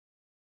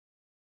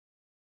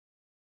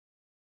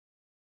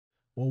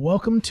Well,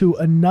 welcome to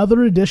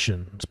another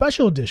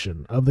special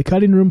edition of the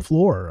Cutting Room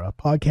Floor, a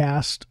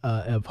podcast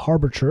of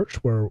Harbor Church,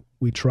 where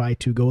we try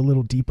to go a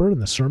little deeper in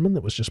the sermon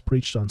that was just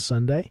preached on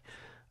Sunday.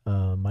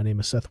 My name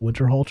is Seth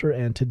Winterhalter,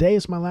 and today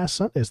is my last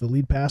Sunday as the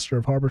lead pastor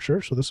of Harbor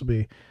Church, so this will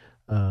be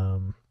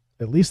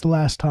at least the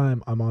last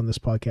time I'm on this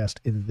podcast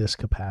in this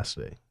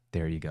capacity.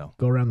 There you go.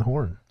 Go around the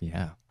horn.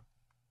 Yeah.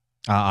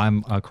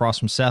 I'm across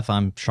from Seth.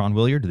 I'm Sean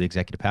Williard, the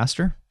executive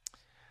pastor.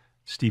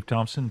 Steve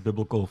Thompson,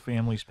 Biblical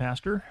Families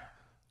Pastor.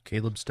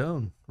 Caleb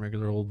Stone,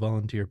 regular old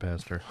volunteer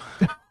pastor.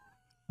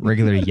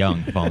 Regular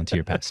young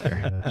volunteer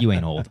pastor. You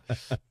ain't old.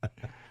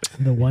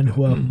 The one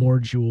who have more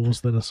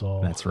jewels than us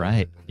all. That's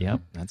right.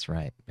 Yep, that's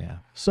right. Yeah.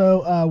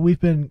 So we've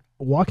been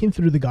walking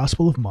through the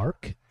Gospel of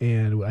Mark,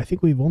 and I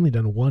think we've only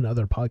done one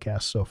other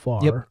podcast so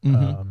far. Yep.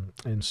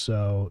 Mm-hmm. And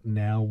so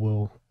now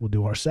we'll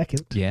do our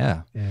second.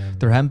 Yeah. And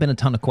there haven't been a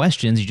ton of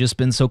questions. You've just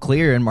been so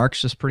clear, and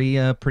Mark's just pretty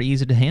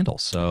easy to handle.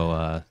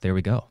 So there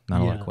we go. Not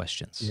a lot of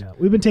questions. Yeah,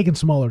 we've been taking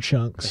smaller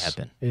chunks. They have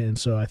been. And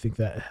so I think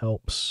that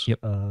helps.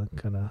 Yep.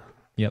 Kind of.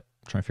 Yep.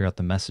 Trying to figure out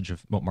the message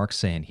of what Mark's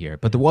saying here.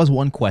 But there was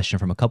one question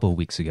from a couple of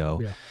weeks ago.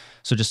 Yeah.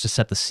 So just to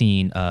set the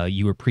scene,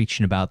 you were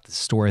preaching about the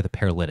story of the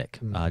paralytic.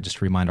 Just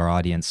to remind our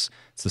audience,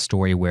 it's the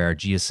story where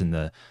Jesus in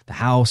the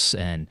house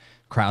and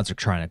crowds are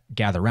trying to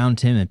gather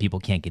around him and people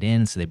can't get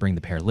in. So they bring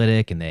the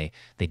paralytic and they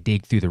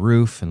dig through the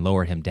roof and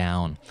lower him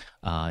down.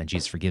 And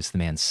Jesus forgives the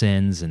man's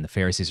sins, and the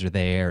Pharisees are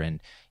there.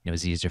 And,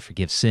 it's easy to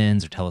forgive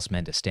sins or tell us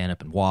men to stand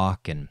up and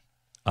walk. And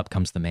up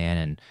comes the man,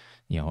 and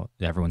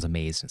everyone's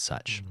amazed and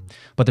such.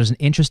 But there's an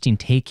interesting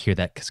take here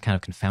that has kind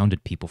of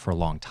confounded people for a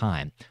long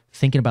time,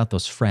 thinking about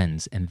those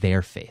friends and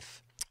their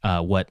faith.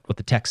 What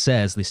the text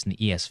says, at least in the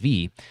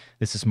ESV,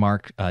 this is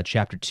Mark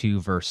chapter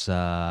 2, verse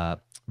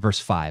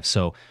 5.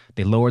 So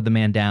they lowered the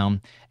man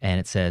down, and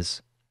it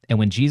says, "And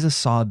when Jesus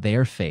saw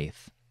their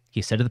faith,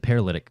 he said to the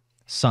paralytic,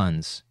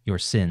 son, your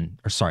sins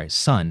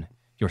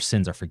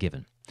are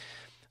forgiven."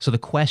 So the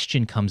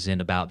question comes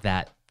in about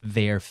that,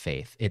 their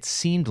faith. It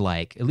seemed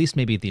like, at least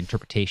maybe the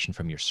interpretation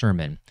from your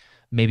sermon,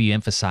 maybe you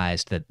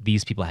emphasized that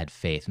these people had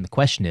faith. And the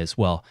question is,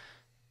 well,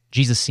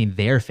 Jesus seen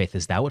their faith.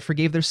 Is that what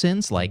forgave their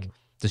sins? Like,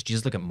 does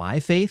Jesus look at my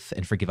faith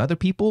and forgive other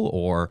people?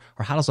 Or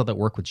how does all that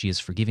work with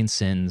Jesus forgiving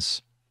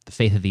sins, the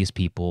faith of these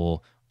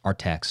people, our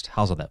text?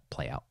 How does all that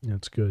play out?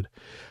 That's good.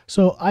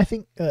 So I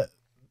think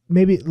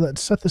maybe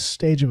let's set the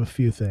stage of a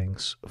few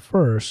things.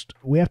 First,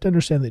 we have to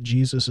understand that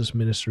Jesus'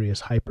 ministry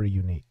is hyper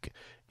unique.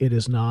 It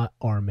is not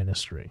our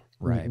ministry.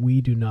 Right. We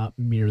do not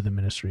mirror the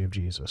ministry of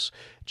Jesus.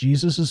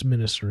 Jesus'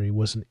 ministry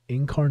was an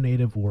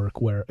incarnative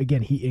work where,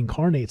 again, he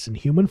incarnates in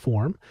human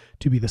form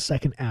to be the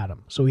second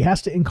Adam. So he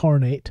has to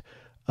incarnate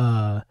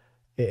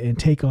and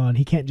take on,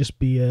 he can't just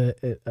be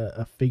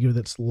a figure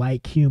that's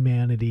like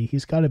humanity.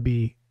 He's got to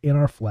be in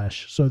our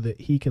flesh so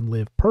that he can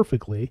live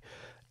perfectly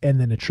and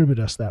then attribute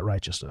us that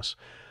righteousness.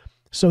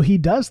 So he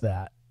does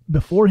that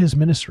before his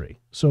ministry.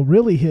 So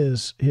really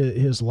his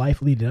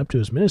life leading up to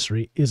his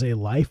ministry is a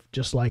life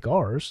just like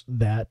ours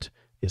that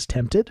is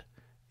tempted,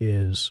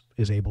 is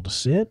able to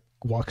sin,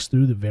 walks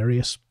through the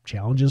various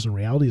challenges and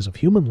realities of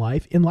human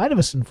life in light of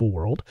a sinful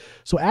world.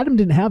 So Adam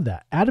didn't have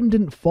that. Adam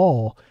didn't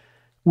fall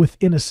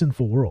within a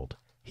sinful world.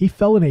 He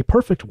fell in a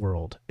perfect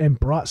world and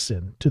brought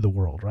sin to the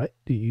world, right?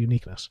 The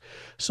uniqueness.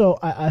 So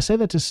I say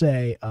that to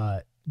say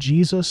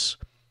Jesus,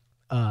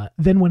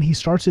 then when he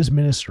starts his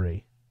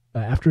ministry,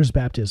 after his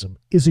baptism,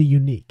 is a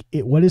unique.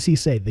 What does he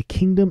say? The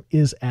kingdom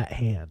is at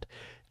hand.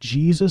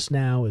 Jesus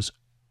now is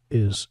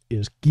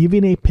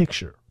giving a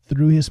picture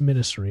through his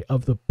ministry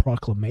of the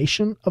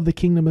proclamation of the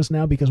kingdom is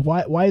now. Because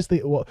why is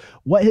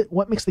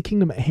what makes the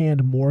kingdom at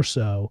hand more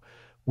so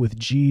with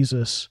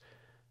Jesus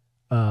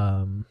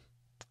than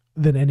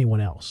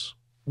anyone else?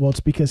 Well, it's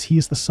because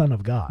he's the Son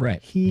of God.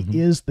 Right. He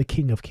is the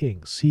King of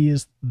Kings. He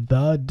is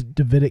the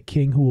Davidic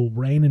King who will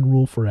reign and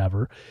rule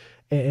forever.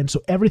 And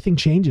so everything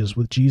changes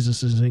with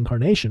Jesus'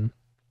 incarnation.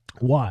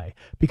 Why?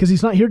 Because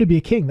he's not here to be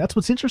a king. That's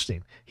what's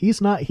interesting.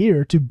 He's not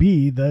here to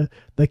be the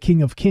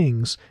King of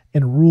Kings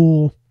and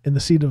rule in the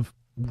seat of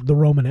the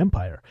Roman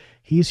Empire.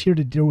 He's here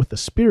to deal with the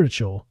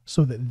spiritual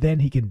so that then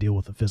he can deal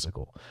with the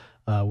physical.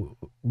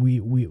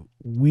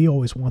 We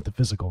always want the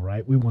physical,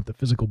 right? We want the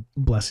physical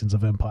blessings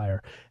of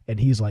empire.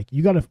 And he's like,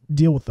 you got to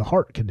deal with the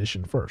heart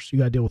condition first. You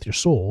got to deal with your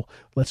soul.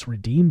 Let's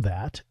redeem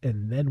that,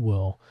 and then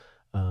we'll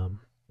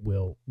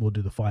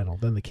do the final.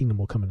 Then the kingdom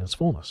will come in its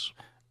fullness.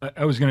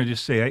 I was going to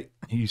just say,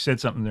 you said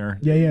something there.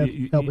 Yeah.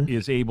 Help me.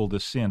 Is able to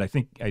sin. I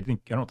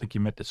don't think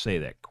you meant to say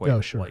that quite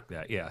like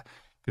that. Yeah,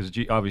 because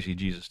obviously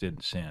Jesus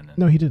didn't sin. And,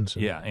 no, he didn't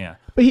sin. Yeah.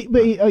 But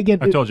he again.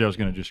 I told you I was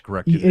going to just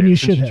correct you, and you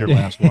should have. Your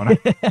last one.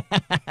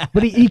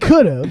 But he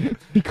could have.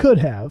 He could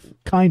have,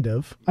 kind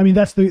of. I mean,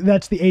 that's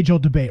the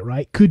age-old debate,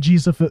 right? Could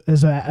Jesus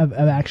have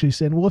actually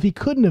sinned? Well, if he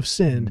couldn't have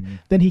sinned,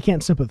 then he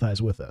can't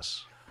sympathize with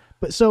us.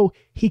 But so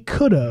he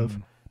could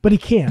have. But he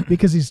can't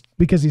because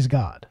he's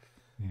God.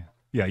 Yeah.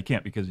 Yeah, he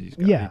can't because he's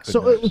got, Yeah, he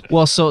so couldn't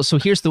understand. So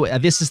here's the way.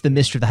 This is the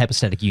mystery of the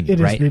hypostatic union, It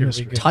is right? the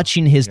mystery.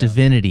 Touching his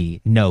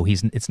divinity, no,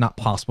 it's not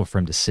possible for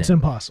him to sin. It's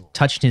impossible.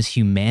 Touching his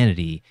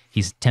humanity,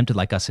 he's tempted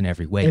like us in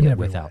every way, In yet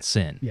every without way.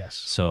 sin. Yes.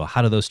 So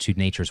how do those two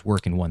natures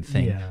work in one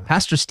thing? Yeah.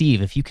 Pastor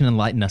Steve, if you can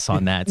enlighten us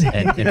on that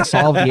and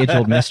solve the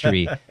age-old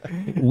mystery,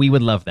 we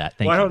would love that.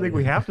 Thank Well, you. I don't think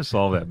we have to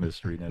solve that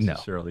mystery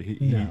necessarily.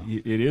 No.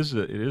 It is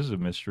a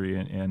mystery,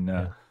 and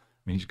I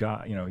mean, he's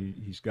got,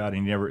 he's got, he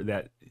never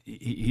that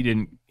he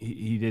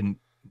didn't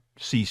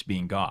cease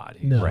being God.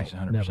 He's No,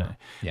 100%. never.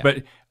 Yeah.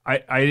 But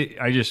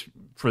I just,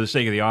 for the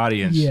sake of the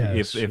audience,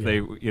 Yes, if they,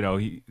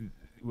 we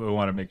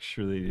want to make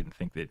sure they didn't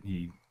think that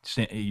he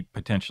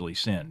potentially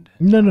sinned.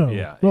 No.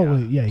 Yeah, Well,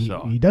 yeah.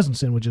 he doesn't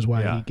sin, which is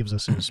why Yeah. he gives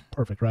us his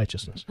perfect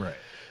righteousness. Right.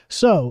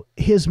 So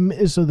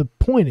the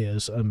point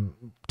is,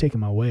 I'm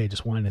taking my way,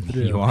 just winding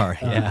through. You are,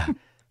 yeah.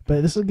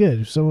 But this is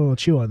good. Someone will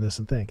chew on this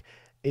and think.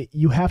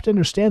 You have to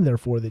understand,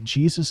 therefore, that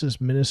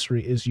Jesus'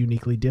 ministry is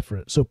uniquely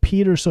different. So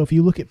if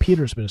you look at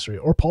Peter's ministry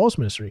or Paul's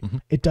ministry,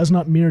 it does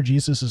not mirror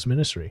Jesus'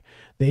 ministry.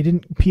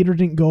 Peter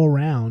didn't go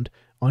around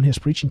on his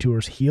preaching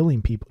tours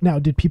healing people. Now,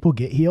 did people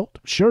get healed?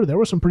 Sure, there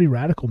were some pretty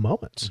radical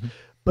moments.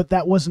 But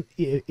that wasn't,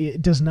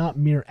 it does not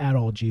mirror at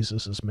all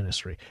Jesus'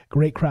 ministry.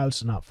 Great crowds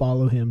did not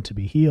follow him to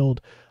be healed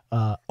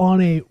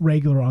on a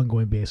regular,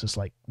 ongoing basis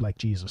like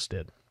Jesus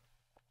did.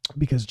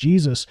 Because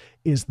Jesus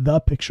is the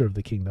picture of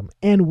the kingdom,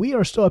 and we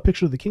are still a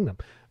picture of the kingdom.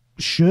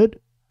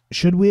 Should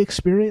we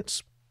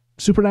experience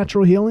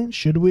supernatural healing?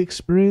 Should we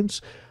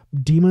experience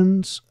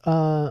demons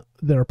that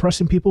are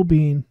oppressing people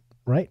being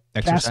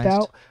cast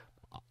out?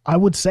 I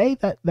would say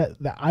that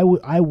I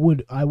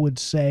would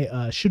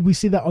say should we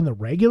see that on the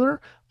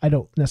regular? I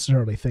don't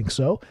necessarily think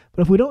so.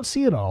 But if we don't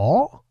see it at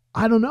all,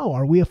 I don't know.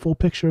 Are we a full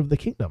picture of the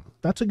kingdom?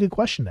 That's a good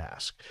question to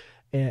ask.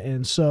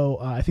 And so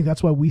I think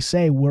that's why we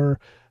say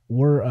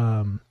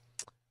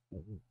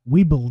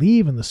we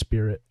believe in the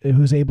Spirit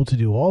who's able to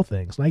do all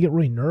things. And I get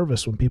really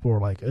nervous when people are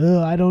like,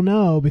 I don't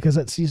know, because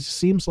it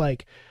seems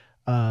like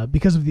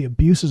because of the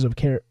abuses of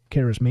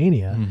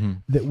charismania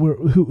that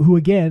who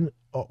again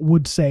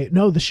would say,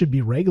 no, this should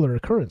be regular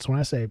occurrence. When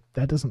I say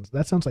that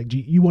sounds like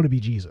you want to be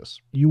Jesus.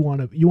 You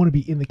want to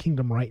be in the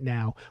kingdom right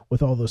now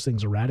with all those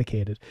things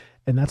eradicated.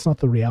 And that's not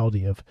the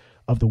reality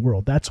of the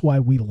world. That's why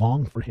we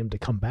long for him to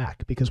come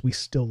back, because we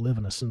still live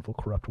in a sinful,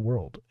 corrupt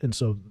world. And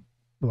so,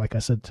 like I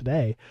said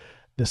today,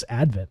 this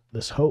Advent,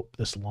 this hope,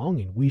 this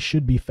longing, we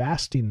should be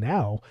fasting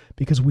now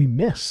because we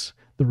miss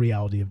the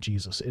reality of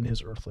Jesus in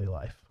his earthly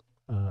life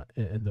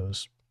and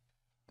those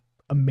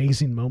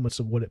amazing moments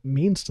of what it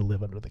means to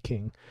live under the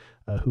King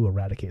who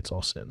eradicates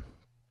all sin.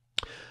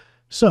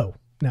 So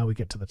now we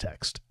get to the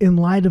text. In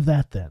light of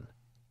that, then,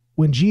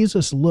 when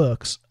Jesus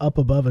looks up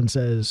above and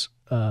says,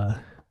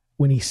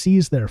 when he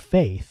sees their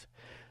faith,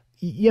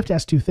 you have to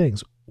ask two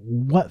things.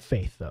 What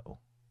faith, though?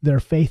 Their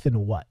faith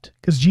in what?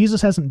 Because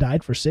Jesus hasn't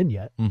died for sin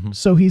yet.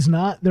 So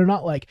they're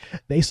not like,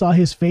 they saw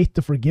his faith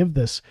to forgive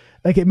this.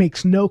 Like, it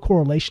makes no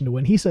correlation to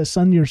when he says,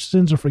 son, your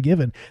sins are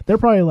forgiven. They're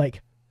probably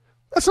like,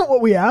 that's not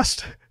what we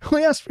asked.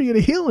 We asked for you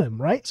to heal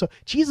him, right? So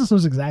Jesus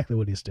knows exactly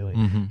what he's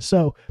doing.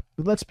 So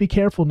let's be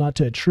careful not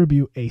to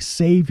attribute a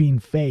saving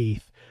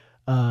faith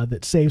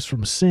that saves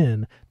from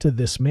sin to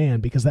this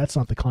man, because that's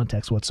not the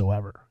context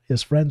whatsoever.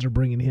 His friends are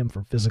bringing him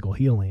for physical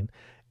healing,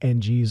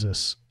 and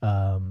Jesus,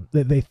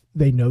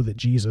 they know that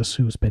Jesus,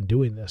 who's been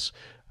doing this,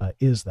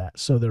 is that.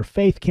 So their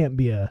faith can't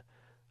be a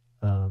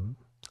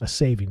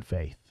saving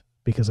faith,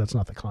 because that's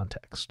not the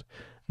context.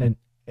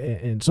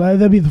 And so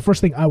that'd be the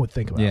first thing I would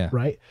think about,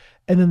 right?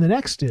 And then the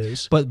next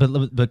is...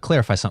 But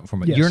clarify something for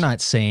me. Yes. You're not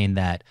saying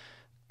that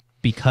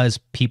because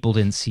people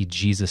didn't see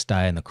Jesus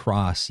die on the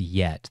cross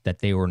yet, that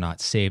they were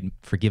not saved,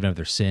 forgiven of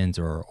their sins,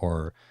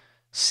 or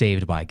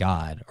saved by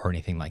God, or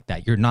anything like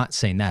that. You're not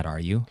saying that, are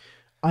you?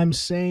 I'm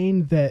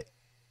saying that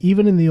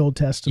even in the Old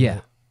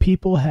Testament,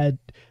 people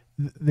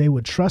they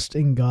would trust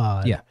in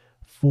God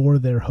for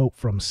their hope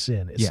from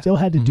sin. It still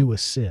had to do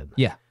with sin.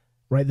 Yeah.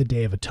 Right? The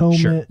Day of Atonement.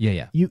 Sure.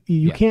 Yeah.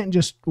 You can't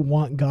just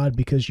want God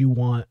because you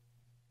want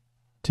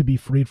to be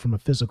freed from the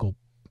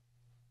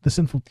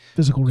sinful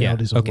physical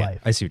realities of life.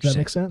 I see what Does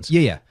you're that saying. make sense?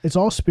 Yeah. It's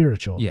all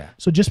spiritual. Yeah.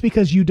 So just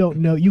because you don't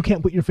know, you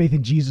can't put your faith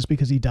in Jesus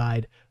because he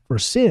died for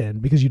sin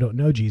because you don't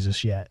know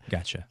Jesus yet.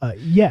 Gotcha.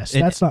 Yes,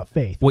 that's not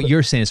faith. What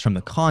you're saying is, from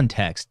the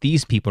context,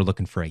 these people are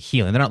looking for a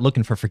healing. They're not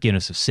looking for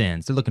forgiveness of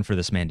sins. They're looking for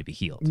this man to be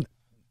healed.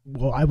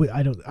 Well,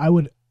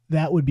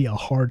 that would be a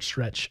hard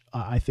stretch,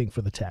 I think,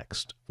 for the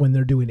text, when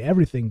they're doing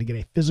everything to get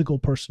a physical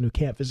person who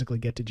can't physically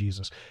get to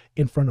Jesus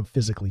in front of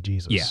physically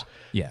Jesus.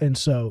 Yeah. And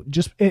so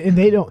and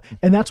they don't,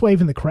 and that's why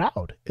even the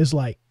crowd is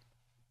like,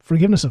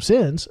 forgiveness of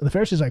sins. And the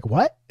Pharisees like,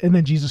 what? And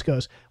then Jesus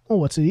goes, well,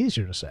 what's it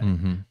easier to say?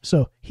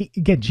 So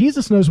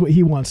Jesus knows what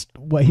he wants,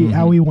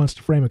 how he wants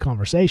to frame a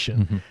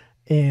conversation.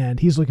 And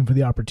he's looking for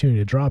the opportunity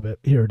to drop it.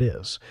 Here it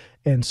is.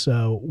 And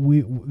so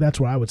that's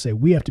where I would say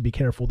we have to be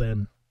careful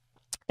then.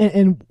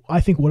 And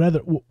I think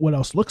what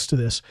else looks to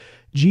this,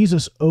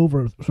 Jesus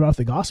throughout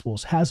the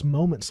Gospels has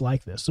moments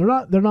like this. They're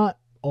not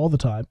all the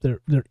time.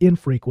 They're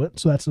infrequent,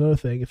 so that's another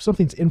thing. If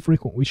something's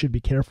infrequent, we should be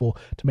careful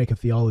to make a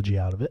theology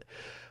out of it.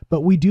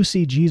 But we do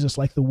see Jesus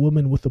like the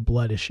woman with the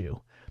blood issue.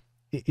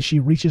 She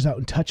reaches out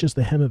and touches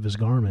the hem of his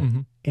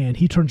garment, and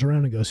he turns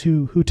around and goes,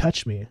 "Who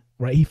touched me?"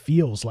 Right? He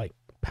feels like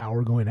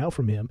power going out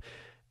from him.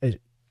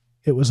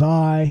 It was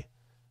I.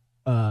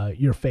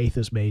 Your faith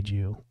has made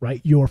you.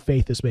 Right? Your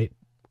faith has made.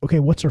 Okay,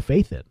 what's her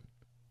faith in?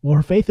 Well,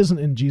 her faith isn't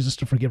in Jesus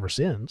to forgive her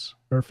sins.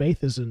 Her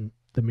faith is in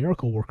the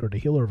miracle worker to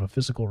heal her of a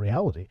physical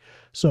reality.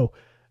 So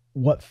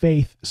what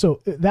faith,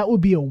 so that would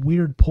be a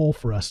weird pull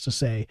for us to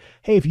say,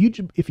 hey, if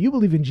you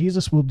believe in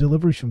Jesus will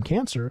deliver you from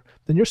cancer,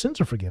 then your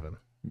sins are forgiven.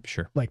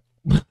 Sure. Like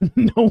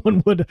no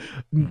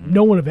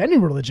one of any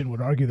religion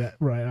would argue that,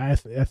 right? I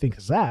think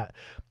is that.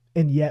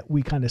 And yet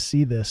we kind of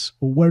see this.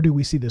 Where do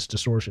we see this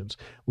distortions?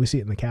 We see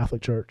it in the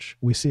Catholic Church.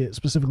 We see it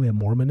specifically in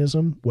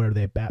Mormonism, where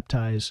they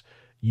baptize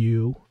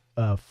you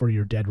for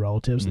your dead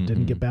relatives that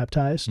didn't get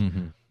baptized.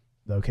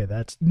 Okay,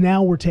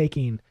 now we're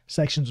taking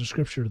sections of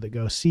scripture that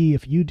go, see,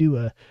 if you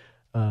do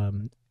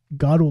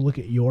God will look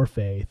at your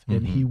faith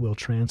and he will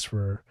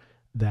transfer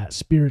that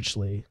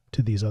spiritually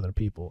to these other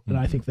people. And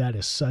I think that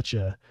is such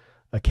a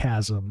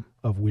chasm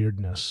of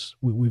weirdness.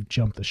 We've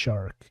jumped the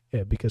shark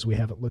because we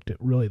haven't looked at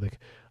really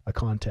a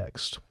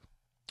context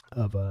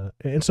of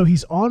and so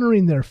he's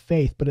honoring their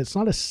faith, but it's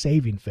not a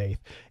saving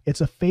faith. It's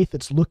a faith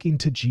that's looking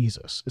to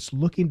Jesus. It's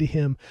looking to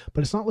him,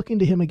 but it's not looking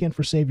to him again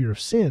for savior of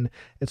sin.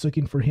 It's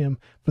looking for him,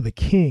 for the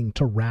king,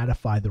 to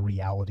ratify the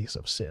realities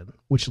of sin,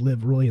 which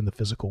live really in the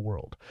physical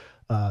world.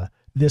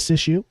 This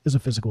issue is a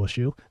physical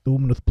issue. The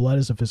woman with blood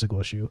is a physical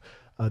issue.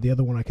 The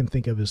other one I can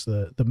think of is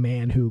the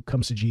man who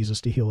comes to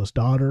Jesus to heal his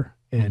daughter,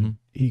 and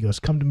he goes,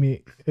 "Come to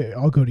me.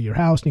 I'll go to your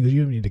house." And he goes,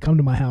 "You don't need to come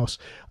to my house.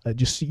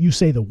 Just you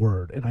say the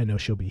word, and I know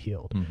she'll be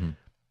healed.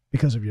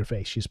 Because of your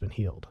faith, she's been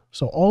healed."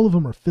 So all of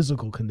them are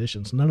physical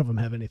conditions. None of them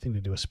have anything to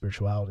do with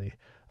spirituality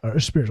or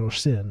spiritual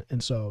sin.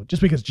 And so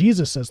just because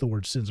Jesus says the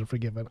word sins are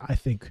forgiven, I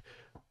think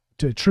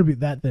to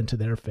attribute that then to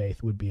their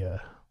faith would be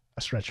a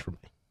stretch for me.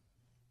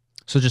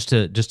 So just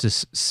to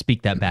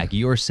speak that back,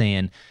 you're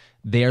saying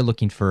they are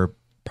looking for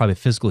probably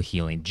physical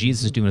healing.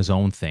 Jesus is doing his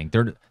own thing.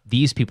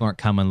 These people aren't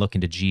coming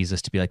looking to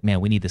Jesus to be like, man,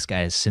 we need this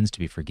guy's sins to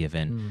be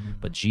forgiven.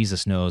 But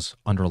Jesus knows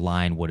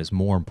underlying what is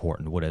more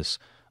important, what is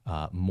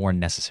more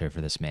necessary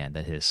for this man,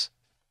 that his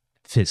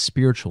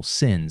spiritual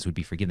sins would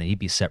be forgiven, he'd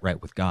be set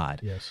right with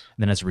God. Yes.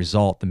 And then as a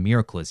result, the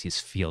miracle is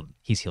he's healed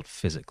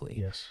physically.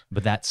 Yes.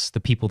 But that's the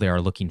people there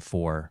are looking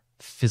for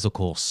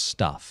physical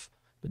stuff.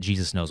 But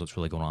Jesus knows what's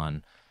really going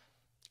on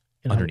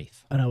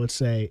underneath. I would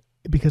say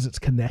because it's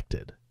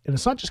connected. And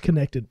it's not just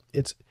connected,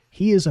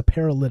 he is a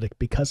paralytic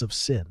because of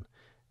sin.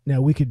 Now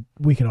we could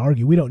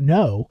argue, we don't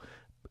know,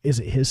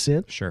 is it his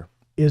sin? Sure.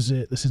 Is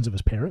it the sins of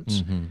his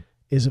parents?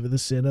 Is it the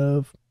sin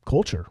of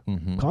culture,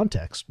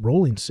 context,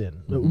 rolling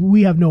sin?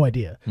 We have no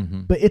idea.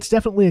 But it's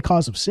definitely a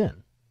cause of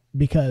sin,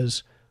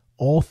 because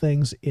all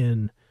things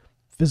in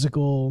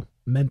physical,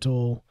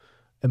 mental,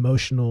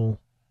 emotional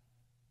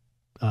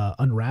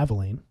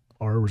unraveling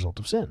are a result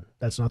of sin.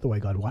 That's not the way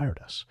God wired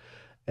us.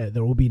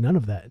 There will be none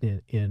of that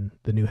in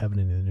the new heaven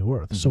and in the new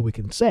earth. So we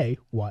can say,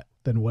 what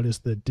is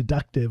the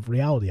deductive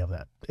reality of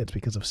that? It's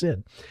because of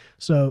sin.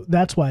 So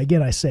that's why,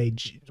 again, I say,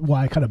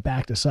 why I kind of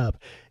backed us up.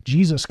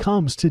 Jesus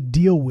comes to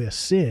deal with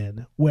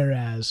sin,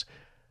 whereas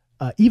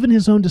even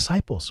his own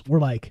disciples were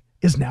like,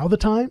 is now the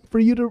time for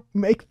you to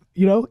make,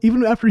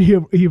 even after he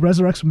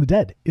resurrects from the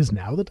dead, is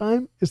now the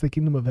time? Is the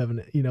kingdom of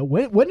heaven,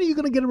 when are you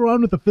going to get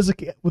around with the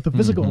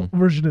physical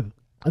version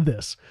of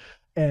this?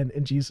 And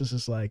Jesus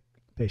is like,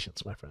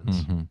 patience, my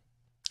friends.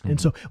 And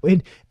so,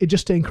 and it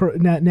just to encourage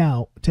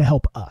now to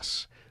help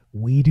us,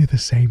 we do the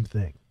same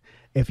thing.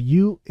 If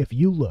you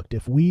looked,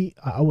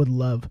 I would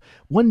love,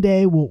 one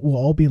day we'll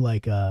all be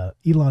like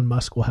Elon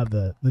Musk will have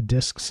the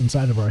discs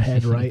inside of our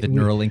head, right? The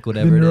Neuralink,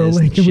 whatever it is,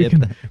 the chip.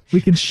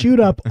 We can shoot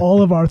up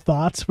all of our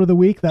thoughts for the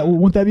week.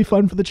 Won't that be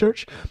fun for the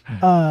church?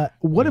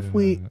 What if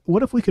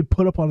we could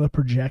put up on a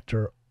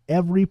projector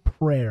every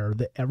prayer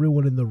that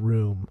everyone in the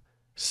room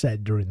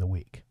said during the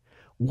week?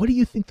 What do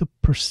you think the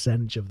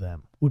percentage of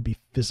them would be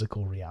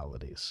physical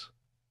realities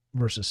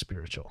versus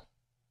spiritual?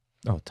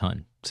 Oh, a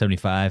ton.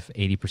 75,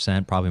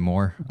 80%, probably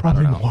more.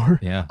 Probably more.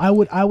 Yeah. I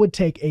would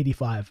take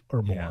 85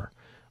 or more. Yeah.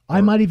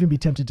 I might even be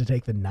tempted to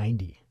take the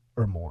 90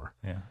 or more.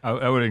 Yeah.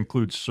 I would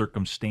include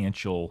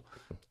circumstantial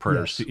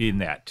prayers Yes. in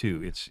that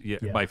too. It's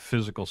by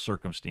physical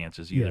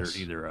circumstances,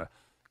 either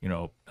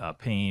a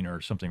pain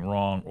or something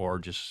wrong, or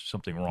just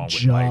something wrong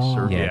with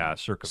my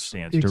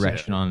circumstance.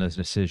 Direction on this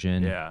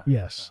decision. Yeah.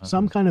 Yes.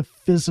 Some kind of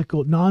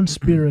physical,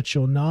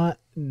 non-spiritual, not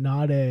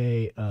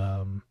a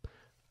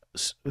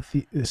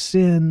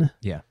sin.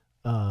 Yeah.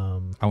 I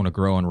want to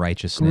grow in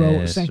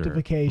righteousness.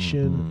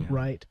 Sanctification,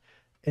 right?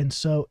 And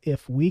so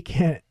if we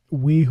can't,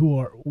 we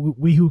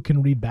who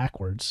can read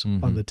backwards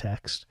on the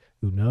text,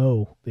 who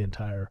know the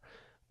entire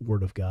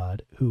Word of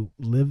God, who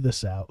live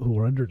this out, who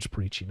are under its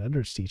preaching,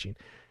 under its teaching,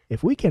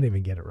 if we can't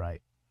even get it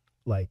right,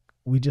 like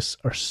we just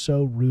are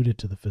so rooted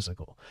to the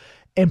physical.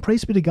 And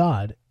praise be to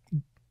God,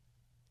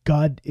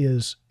 God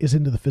is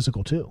into the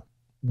physical too.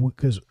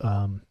 because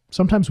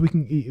sometimes we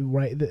can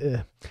right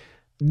the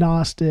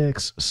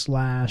Gnostics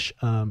slash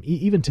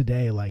even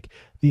today, like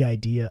the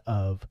idea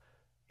of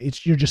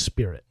you're just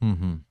spirit.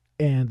 Mm-hmm.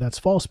 And that's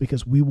false,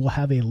 because we will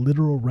have a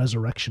literal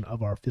resurrection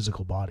of our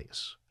physical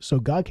bodies. So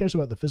God cares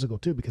about the physical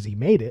too, because he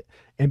made it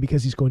and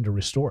because he's going to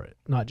restore it,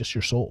 not just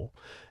your soul.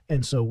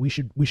 And so we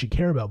should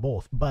care about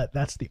both, but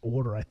that's the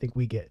order. I think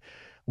we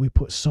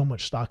put so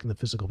much stock in the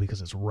physical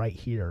because it's right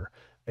here,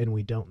 and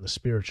we don't in the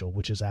spiritual,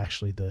 which is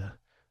actually the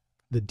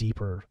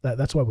deeper,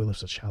 that's why we live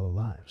such shallow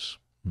lives.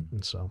 Mm-hmm.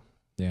 And so,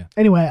 Yeah.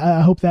 Anyway,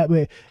 I hope that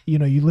way,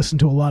 you listen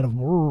to a lot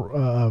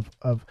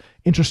of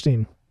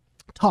interesting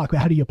talk, but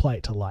how do you apply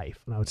it to life?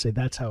 And I would say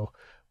that's how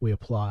we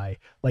apply,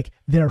 like,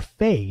 their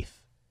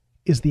faith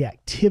is the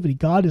activity.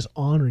 God is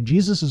honoring.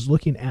 Jesus is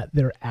looking at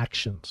their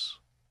actions.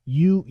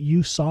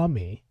 You saw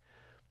me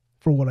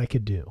for what I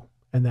could do,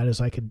 and that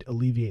is I could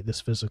alleviate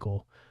this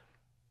physical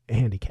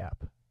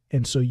handicap.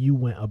 And so you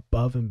went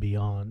above and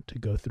beyond to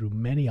go through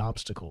many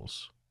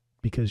obstacles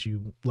because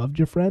you loved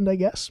your friend, I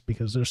guess,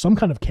 because there's some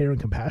kind of care and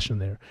compassion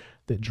there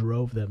that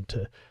drove them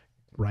to,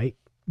 right,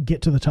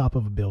 get to the top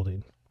of a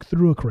building,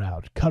 through a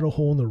crowd, cut a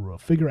hole in the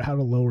roof, figure out how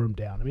to lower him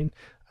down. I mean,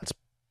 that's,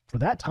 for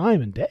that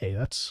time and day,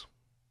 that's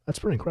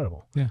pretty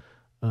incredible. Yeah.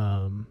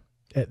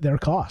 At their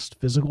cost,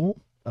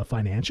 physical,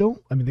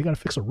 financial. I mean, they got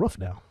to fix a roof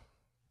now.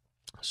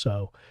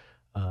 So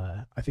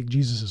I think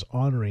Jesus is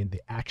honoring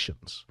the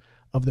actions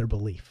of their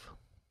belief.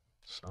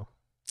 So,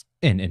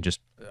 and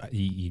just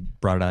you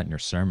brought it out in your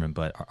sermon,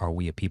 but are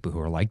we a people who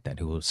are like that,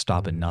 who will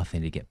stop at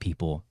nothing to get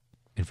people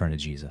in front of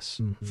Jesus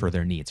for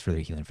their needs, for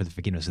their healing, for the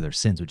forgiveness of their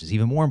sins, which is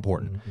even more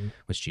important,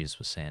 which Jesus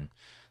was saying.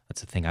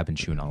 That's the thing I've been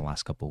chewing on the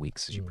last couple of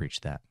weeks as you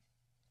preach that.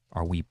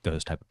 Are we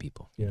those type of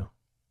people? Yeah.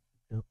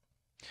 Yep.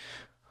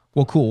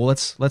 Well, cool. Well,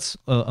 let's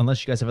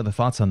unless you guys have other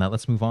thoughts on that,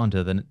 let's move on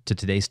to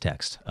today's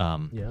text.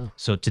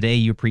 So today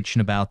you're preaching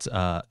about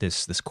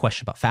this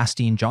question about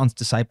fasting. John's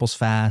disciples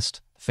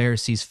fast,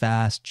 Pharisees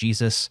fast,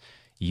 Jesus,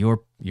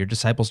 your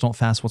disciples don't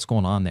fast. What's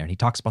going on there? And he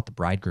talks about the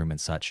bridegroom and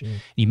such.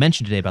 You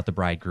mentioned today about the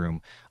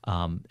bridegroom,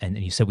 and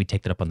you said we'd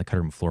take that up on the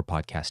Cutting Room Floor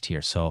podcast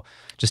here. So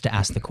just to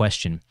ask the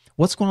question,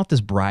 what's going on with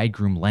this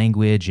bridegroom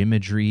language,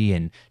 imagery,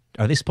 and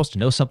are they supposed to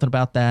know something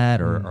about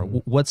that, or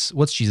what's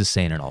Jesus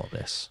saying in all of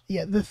this?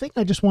 Yeah, the thing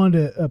I just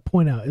wanted to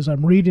point out is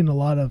I'm reading a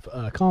lot of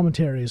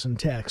commentaries and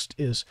text.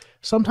 Is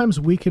sometimes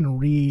we can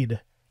read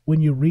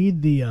when you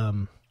read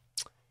the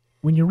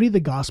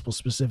gospel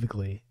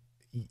specifically.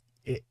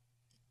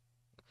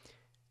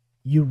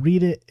 You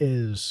read it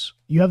as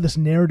you have this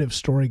narrative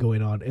story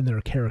going on, and there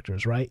are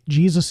characters, right?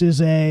 Jesus he's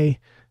a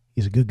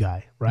good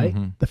guy, right?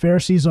 The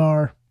Pharisees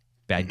are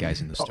bad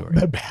guys in the story.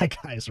 The bad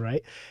guys,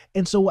 right?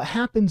 And so what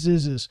happens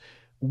is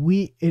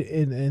we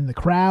in the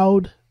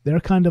crowd, they're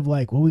kind of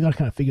like, well, we got to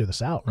kind of figure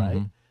this out,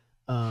 right?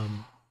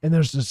 And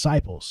there's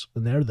disciples,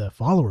 and they're the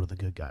follower of the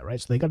good guy, right?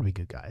 So they got to be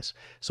good guys.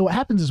 So what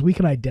happens is we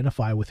can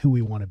identify with who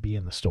we want to be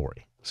in the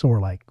story. So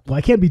we're like, well,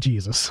 I can't be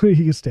Jesus. He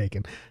gets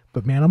taken.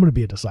 But man, I'm going to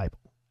be a disciple.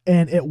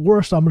 And at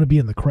worst, I'm going to be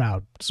in the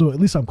crowd. So at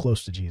least I'm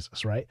close to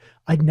Jesus, right?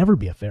 I'd never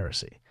be a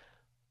Pharisee.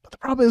 But the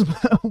problem is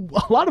a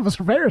lot of us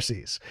are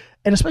Pharisees.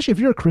 And especially if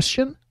you're a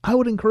Christian, I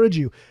would encourage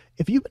you,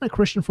 if you've been a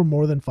Christian for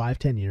more than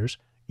 5-10 years,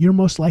 you're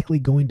most likely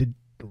going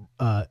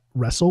to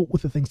wrestle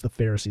with the things the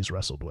Pharisees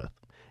wrestled with.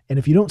 And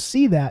if you don't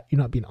see that,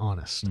 you're not being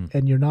honest,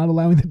 and you're not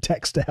allowing the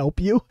text to help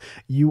you.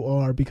 You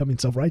are becoming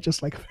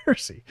self-righteous like a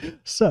Pharisee.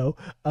 So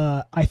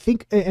I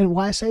think, and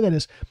why I say that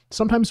is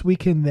sometimes we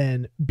can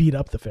then beat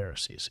up the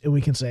Pharisees, and we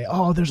can say,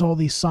 oh, there's all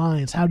these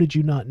signs. How did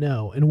you not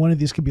know? And one of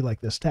these could be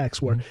like this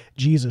text where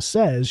Jesus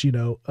says,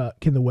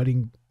 can the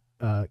wedding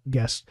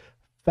guests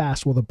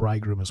fast while the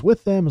bridegroom is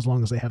with them? As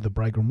long as they have the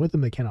bridegroom with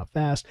them, they cannot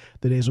fast.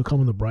 The days will come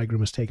when the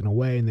bridegroom is taken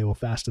away, and they will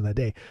fast in that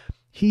day.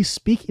 He's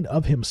speaking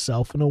of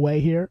himself in a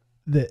way here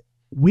that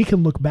we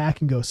can look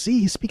back and go, see,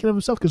 he's speaking of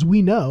himself, because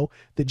we know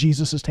that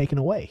Jesus is taken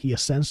away. He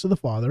ascends to the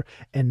Father,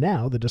 and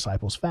now the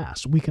disciples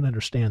fast. We can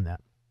understand that.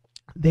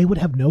 They would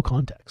have no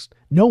context.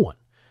 No one.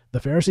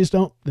 The Pharisees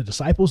don't. The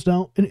disciples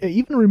don't. And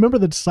even remember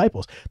the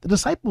disciples. The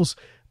disciples,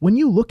 when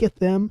you look at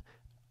them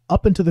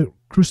up into the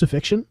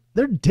crucifixion,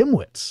 they're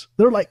dimwits.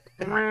 They're like,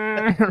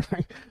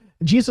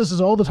 Jesus is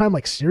all the time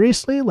like,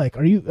 seriously? Like,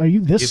 are you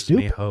this Gives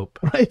stupid? me hope.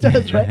 Right?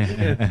 That's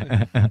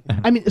right.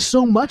 I mean,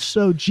 so much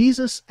so,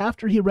 Jesus,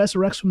 after he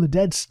resurrects from the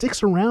dead,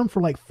 sticks around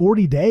for like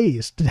 40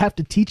 days to have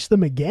to teach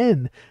them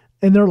again.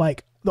 And they're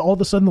like, all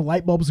of a sudden the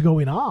light bulb's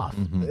going off.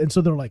 And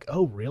so they're like,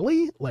 oh,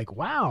 really? Like,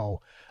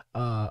 wow.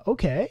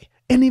 Okay.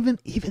 And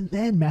even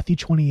then, Matthew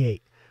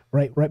 28,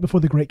 right before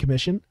the Great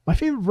Commission, my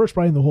favorite verse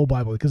probably in the whole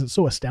Bible, because it's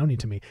so astounding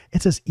to me.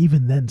 It says,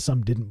 even then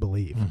some didn't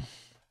believe.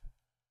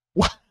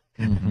 What?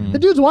 The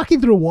dude's walking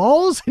through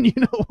walls, and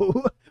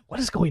what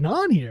is going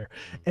on here?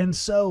 And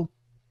so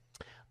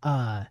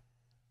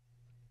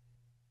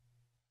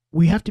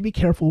we have to be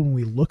careful when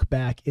we look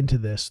back into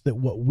this, that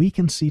what we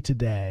can see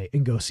today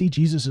and go, see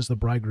Jesus as the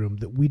bridegroom,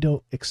 that we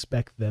don't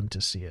expect them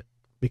to see it,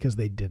 because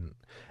they didn't.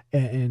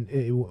 And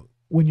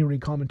when you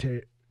read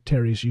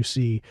commentaries, you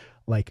see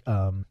like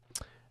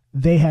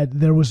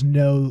there's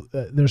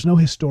no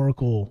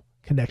historical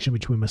connection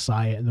between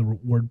Messiah and the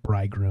word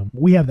bridegroom.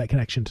 We have that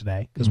connection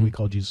today because we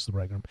call Jesus the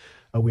bridegroom.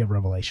 We have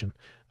Revelation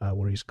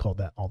where he's called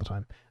that all the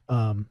time.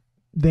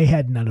 They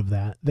had none of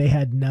that. They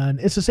had none.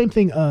 It's the same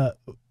thing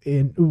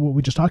in what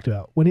we just talked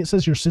about. When it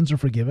says your sins are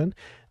forgiven,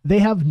 they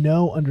have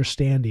no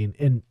understanding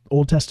in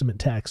Old Testament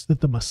text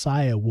that the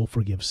Messiah will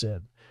forgive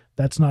sin.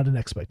 That's not an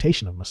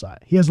expectation of Messiah.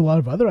 He has a lot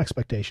of other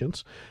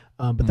expectations,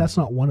 but that's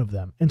not one of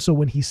them. And so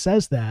when he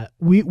says that,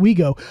 we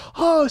go,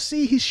 oh,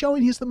 see, he's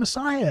showing he's the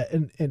Messiah.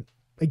 And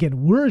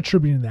again, we're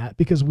attributing that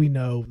because we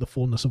know the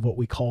fullness of what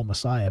we call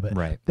Messiah,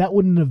 but that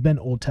wouldn't have been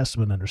Old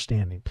Testament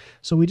understanding.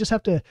 So we just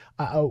have to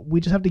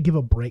give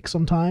a break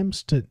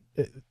sometimes to,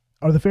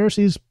 are the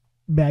Pharisees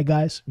bad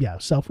guys? Yeah,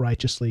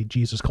 self-righteously,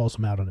 Jesus calls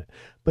them out on it.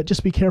 But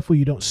just be careful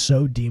you don't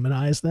so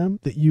demonize them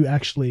that you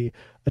actually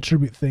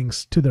attribute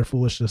things to their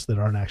foolishness that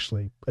aren't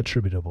actually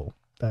attributable.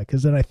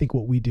 Because then I think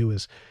what we do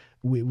is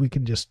we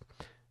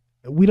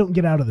don't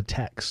get out of the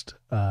text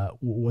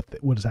what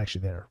is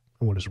actually there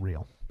and what is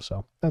real.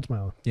 So that's my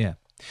own. Yeah.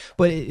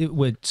 But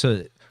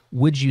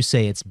would you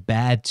say it's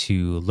bad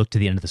to look to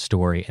the end of the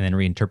story and then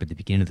reinterpret the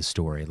beginning of the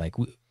story? Like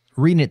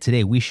reading it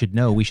today, we should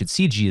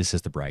see Jesus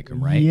as the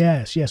bridegroom, right?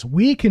 Yes.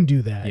 We can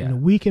do that. Yeah.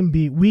 And we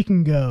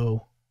can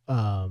go,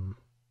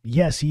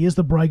 yes, he is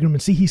the bridegroom,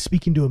 and see, he's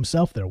speaking to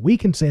himself there. We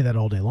can say that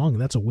all day long,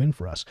 and that's a win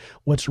for us.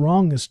 What's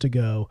wrong is to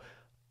go,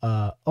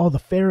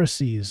 the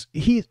Pharisees,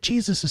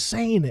 Jesus is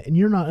saying it and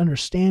you're not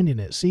understanding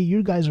it. See,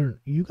 you guys are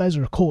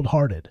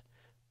cold-hearted.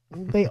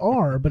 They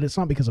are, but it's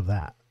not because of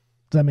that.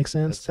 Does that make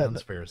sense? That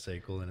sounds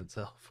pharisaical in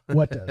itself.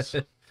 What does?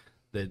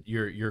 That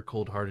you're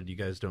cold-hearted. You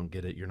guys don't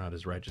get it. You're not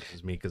as righteous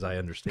as me because I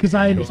understand. Because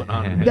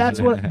that's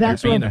you're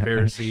being a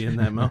Pharisee in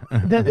that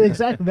moment.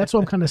 Exactly. That's what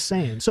I'm kind of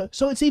saying. So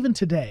it's even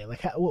today.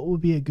 Like, what would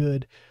be a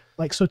good,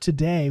 like, so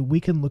today we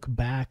can look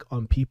back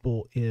on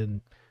people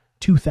in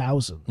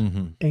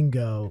 2000 and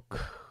go,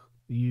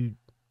 you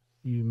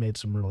made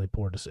some really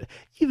poor decisions.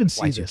 You even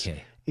see this.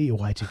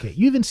 Y2K.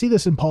 You even see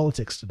this in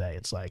politics today.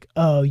 It's like,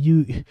 oh,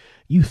 you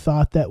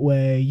thought that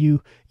way.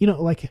 You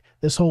know, like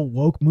this whole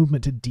woke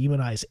movement to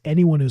demonize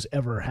anyone who's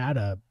ever had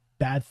a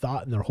bad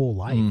thought in their whole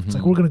life. It's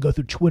like, we're going to go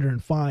through Twitter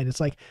and find.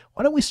 It's like,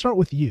 why don't we start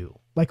with you?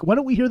 Like, why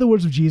don't we hear the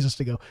words of Jesus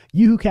to go,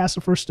 you who cast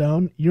the first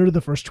stone, you're the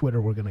first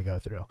Twitter we're going to go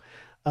through.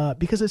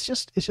 Because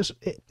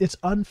it's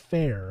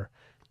unfair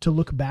to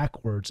look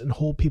backwards and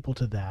hold people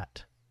to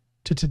that.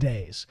 To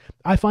today's.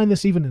 I find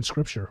this even in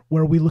scripture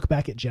where we look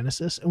back at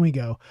Genesis and we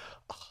go,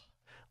 oh,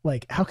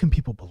 like, how can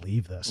people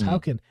believe this? How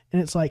can,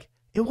 and it's like,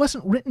 it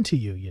wasn't written to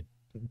you, you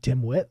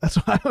dimwit. That's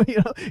why,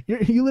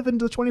 you live in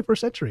the 21st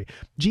century.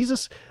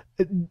 Jesus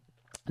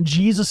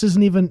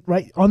isn't even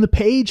right on the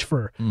page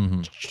for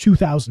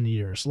 2,000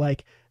 years.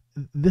 Like,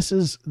 this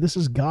is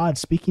God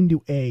speaking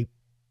to a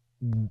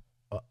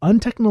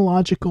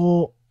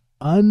untechnological,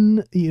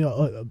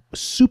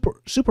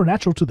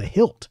 supernatural to the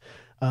hilt.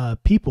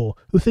 People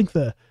who think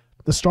the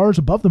stars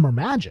above them are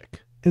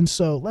magic. And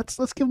so let's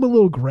give them a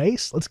little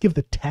grace. Let's give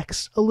the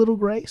text a little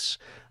grace,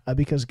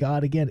 because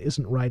God, again,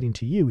 isn't writing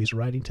to you. He's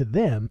writing to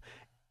them.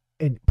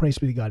 And praise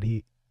be to God,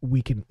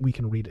 we can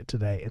read it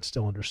today and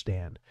still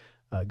understand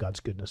God's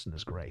goodness and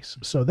his grace.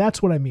 So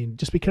that's what I mean.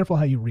 Just be careful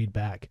how you read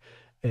back.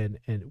 And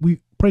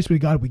we praise be to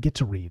God, we get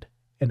to read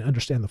and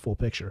understand the full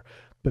picture.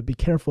 But be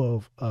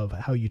careful of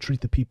how you treat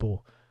the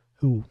people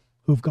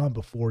who've gone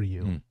before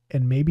you.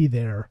 And maybe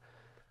their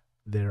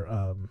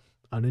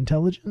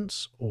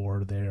unintelligence or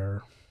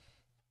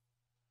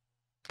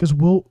because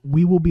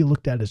we will be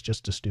looked at as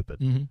just as stupid.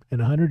 In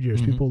 100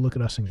 years, people will look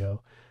at us and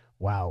go,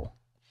 wow.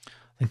 I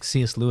think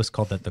C.S. Lewis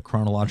called that the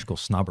chronological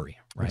snobbery,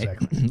 right?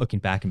 Exactly. Looking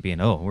back and being,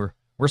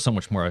 we're so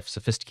much more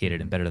sophisticated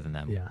and better than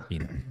them. Yeah.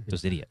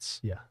 Those idiots.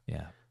 Yeah.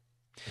 Yeah.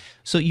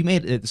 So you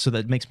made it, so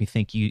that makes me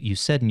think, you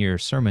said in your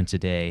sermon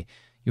today,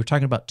 you were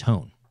talking about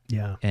tone.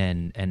 Yeah.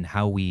 And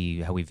how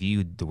we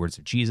viewed the words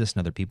of Jesus and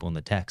other people in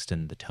the text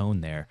and the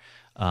tone there,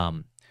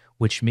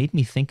 which made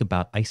me think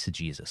about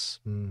eisegesis.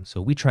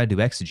 So we tried to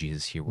do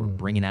exegesis here, where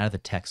bringing out of the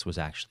text was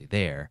actually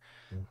there.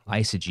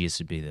 Eisegesis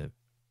would be the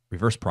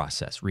reverse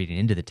process, reading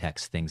into the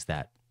text things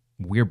that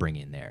we're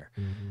bringing there.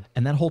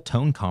 And that whole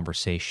tone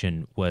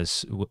conversation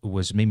was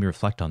made me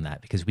reflect on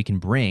that, because we can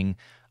bring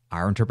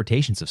our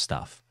interpretations of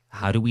stuff.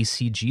 How do we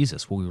see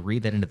Jesus? Well, we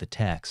read that into the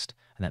text,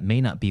 and that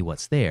may not be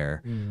what's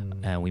there,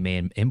 and we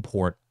may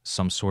import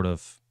some sort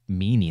of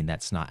meaning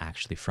that's not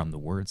actually from the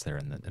words there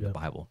in the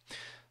Bible.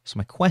 So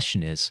my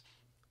question is,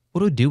 what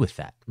do I do with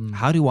that?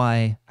 How do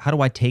I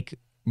take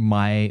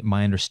my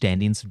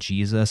understandings of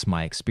Jesus,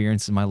 my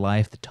experience in my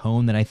life, the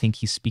tone that I think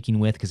he's speaking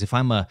with? Because if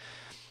I'm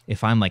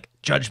like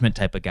judgment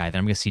type of guy, then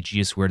I'm going to see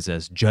Jesus' words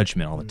as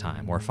judgment all the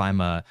time. Or if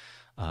I'm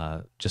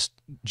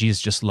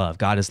Jesus, love.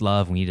 God is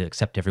love. We need to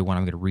accept everyone.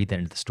 I'm going to read that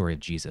into the story of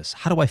Jesus.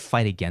 How do I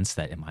fight against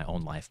that in my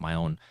own life, my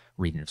own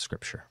reading of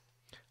Scripture?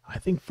 I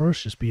think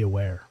first, just be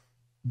aware.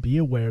 Be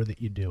aware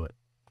that you do it,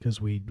 because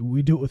we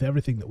do it with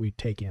everything that we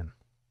take in.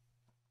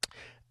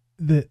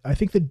 I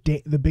think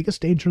the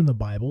biggest danger in the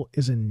Bible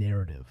is a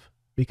narrative,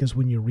 because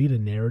when you read a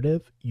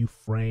narrative, you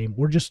frame.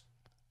 We're just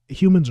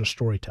humans are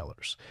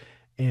storytellers,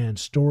 and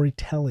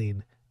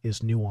storytelling is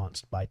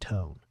nuanced by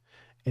tone.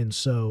 And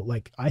so,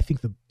 like, I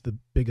think the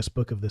biggest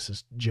book of this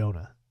is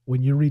Jonah.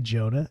 When you read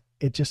Jonah,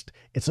 it's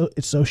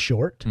so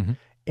short Mhm.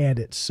 and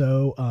it's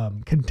so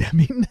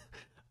condemning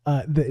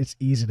that it's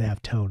easy to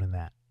have tone in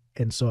that.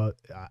 And so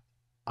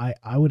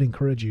I would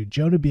encourage you,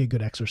 Jonah, be a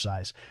good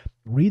exercise.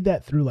 Read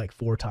that through like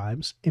 4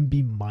 times and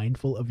be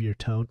mindful of your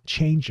tone.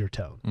 Change your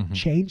tone. Mhm.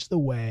 Change the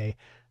way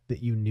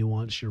that you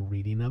nuance your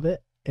reading of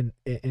it. And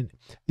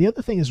the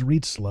other thing is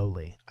read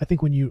slowly. I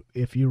think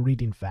if you're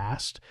reading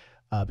fast,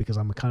 because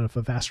I'm a kind of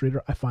a fast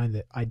reader, I find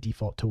that I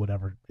default to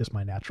whatever is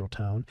my natural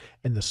tone.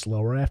 And the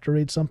slower I have to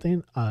read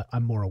something,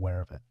 I'm more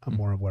aware of it. I'm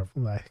more aware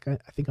of I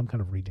think I'm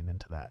kind of reading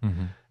into that.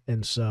 Mhm.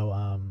 And so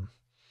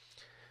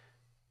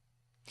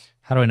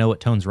How do I know what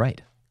tone's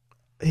right?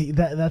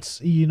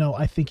 that's,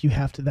 I think you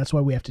have to, that's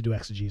why we have to do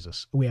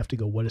exegesis. We have to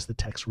go, what is the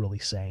text really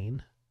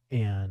saying?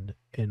 And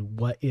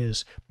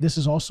this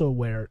is also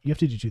where you have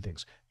to do 2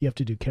 things. You have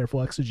to do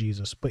careful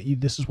exegesis, but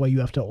this is why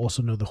you have to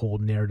also know the whole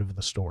narrative of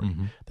the story.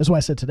 Mhm. That's why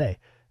I said today,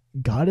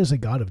 God is a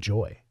God of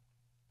joy.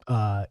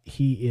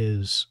 He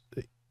is,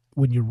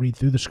 when you read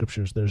through the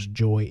scriptures, there's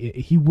joy.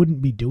 He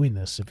wouldn't be doing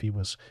this if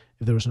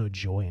there was no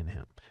joy in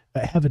him.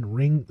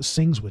 Heaven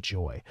sings with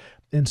joy.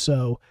 And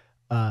so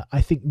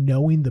I think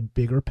knowing the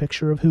bigger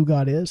picture of who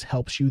God is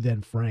helps you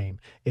then frame.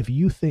 If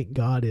you think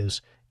God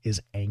is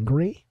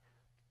angry,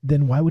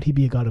 then why would he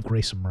be a God of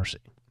grace and mercy?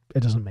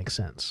 It doesn't make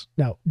sense.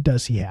 Now,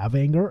 does he have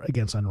anger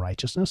against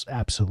unrighteousness?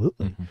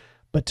 Absolutely. Mhm.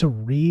 But to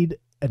read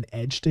an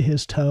edge to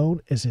his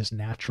tone as his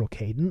natural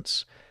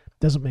cadence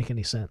doesn't make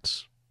any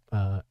sense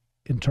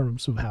in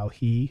terms of how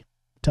he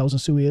tells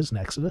us who he is in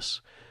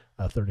Exodus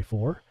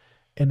 34,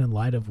 and in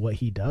light of what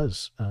he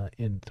does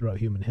throughout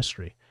human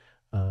history.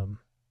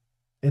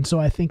 And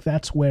so I think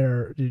that's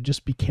where you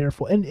just be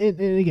careful. And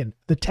again,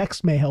 the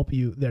text may help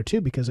you there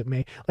too, because it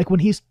may, like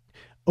when he's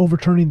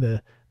overturning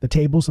the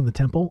tables in the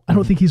temple, I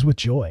don't think he's with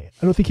joy.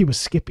 I don't think he was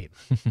skipping,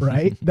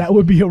 right? That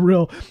would be a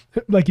real,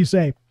 like you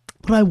say,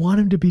 but I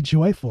want him to be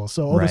joyful.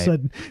 So all of a Right.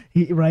 sudden,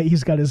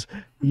 he's got his,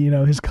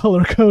 his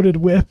color-coded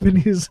whip and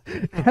he's,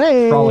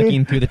 hey.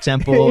 Frolicking through the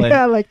temple.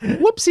 Yeah, And, like,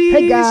 whoopsies.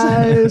 hey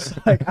guys.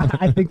 Like,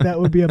 I think that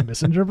would be a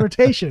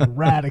misinterpretation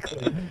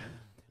radically.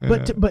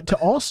 But to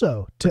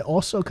also,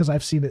 because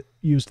I've seen it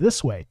used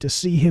this way, to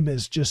see him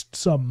as just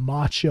some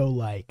macho,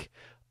 like,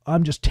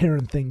 I'm just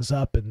tearing things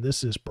up and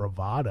this is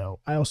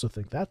bravado, I also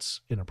think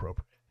that's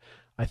inappropriate.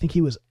 I think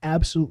he was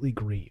absolutely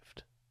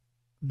grieved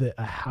that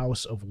a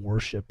house of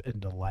worship and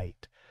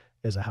delight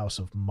is a house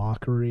of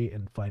mockery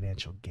and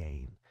financial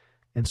gain.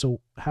 And so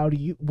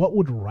what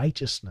would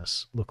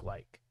righteousness look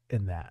like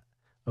in that?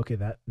 Okay,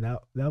 that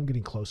now I'm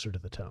getting closer to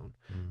the tone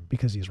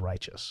because he's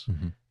righteous.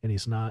 Mhm. And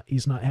he's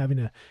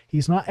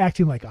not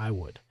acting like I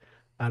would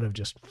out of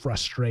just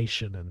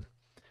frustration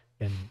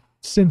and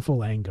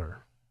sinful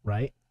anger,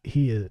 right?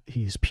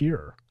 He's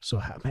pure. So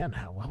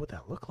what would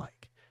that look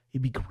like?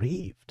 He'd be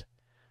grieved.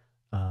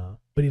 But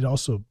he'd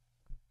also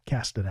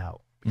cast it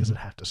out because it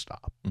had to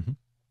stop. Mhm.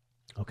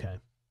 Okay.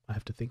 I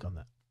have to think on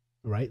that.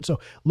 Right. So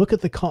look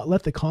at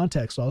let the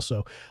context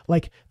also,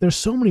 like there's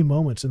so many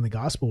moments in the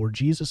gospel where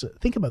Jesus,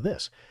 think about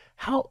this,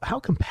 how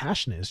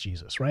compassionate is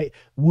Jesus, right?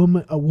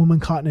 A woman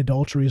caught in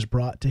adultery is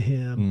brought to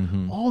him.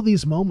 Mhm. All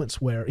these moments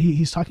where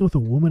he's talking with a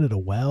woman at a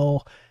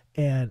well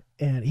and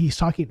he's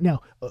talking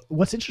now.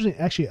 What's interesting,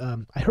 actually,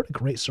 I heard a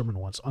great sermon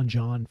once on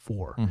John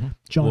 4. Mhm.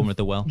 John, Woman at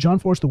the well. John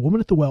 4 is the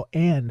woman at the well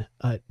and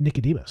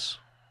Nicodemus,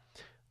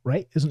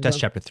 right? Isn't That's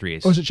John, chapter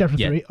 3. or is it chapter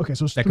yeah. 3? Okay,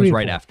 so it's That 3 comes and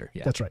right 4. after.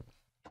 Yeah. That's right.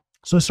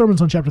 So his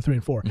sermon's on chapter 3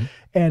 and 4. Mhm.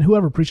 And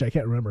whoever preached, I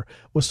can't remember,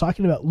 was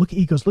talking about,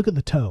 he goes, look at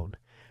the tone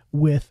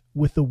with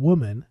the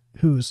woman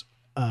who's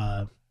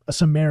a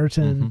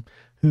Samaritan,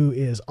 who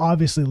is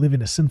obviously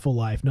living a sinful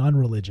life,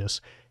 non-religious.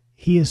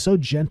 He is so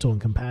gentle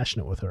and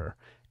compassionate with her.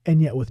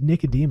 And yet with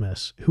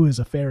Nicodemus, who is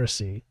a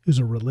Pharisee, who's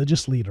a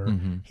religious leader,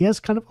 he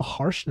has kind of a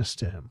harshness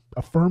to him,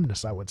 a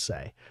firmness, I would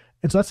say.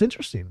 And so that's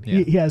interesting.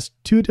 Yeah. He has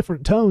 2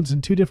 different tones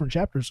in 2 different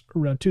chapters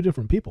around 2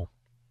 different people.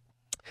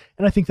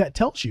 And I think that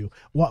tells you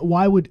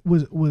why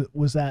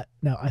was that.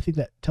 Now, I think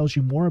that tells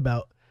you more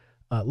about,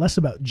 less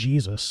about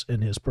Jesus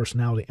and his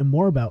personality and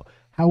more about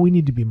how we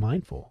need to be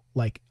mindful.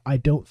 Like, I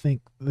don't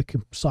think the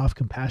soft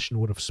compassion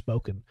would have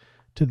spoken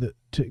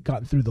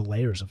gotten through the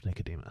layers of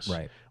Nicodemus.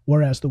 Right.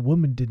 Whereas the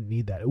woman didn't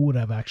need that. It would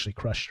have actually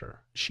crushed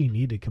her. She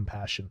needed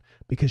compassion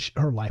because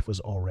her life was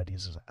already a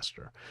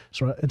disaster.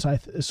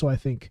 So I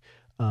think,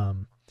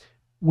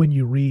 when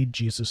you read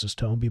Jesus's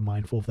tone, be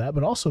mindful of that,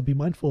 but also be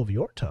mindful of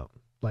your tone.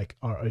 Like,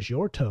 is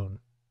your tone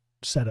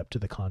set up to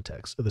the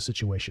context of the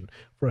situation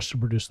for us to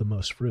produce the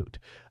most fruit?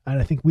 And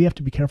I think we have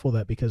to be careful of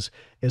that, because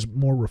as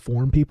more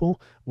Reformed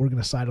people, we're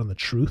going to side on the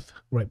truth,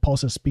 right? Paul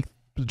says, speak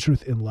the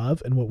truth in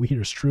love, and what we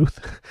hear is truth.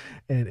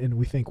 and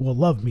we think, well,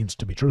 love means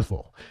to be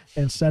truthful,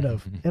 instead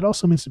of, it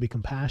also means to be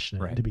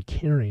compassionate, Right. and to be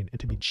caring, and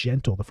to be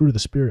gentle, the fruit of the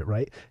Spirit,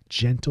 right?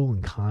 Gentle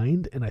and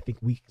kind. And I think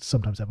we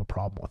sometimes have a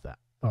problem with that.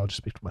 I'll just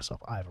speak for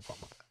myself. I have a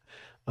problem with that.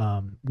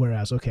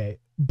 Whereas, okay,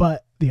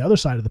 but the other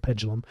side of the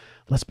pendulum,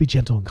 let's be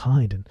gentle and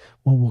kind, and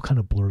we'll kind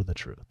of blur the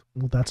truth.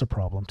 Well, that's a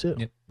problem too,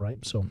 Yep.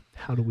 right? So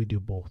how do we do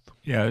both?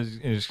 Yeah,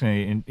 I was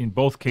saying, in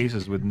both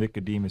cases with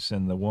Nicodemus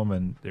and the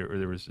woman,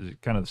 there was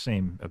kind of the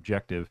same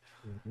objective,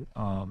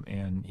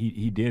 and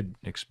he did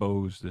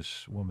expose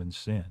this woman's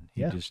sin.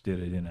 He Yeah. just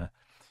did it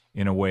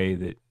in a way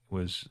that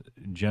was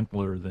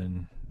gentler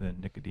than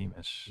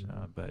Nicodemus,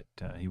 but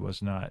he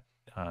was not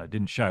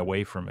didn't shy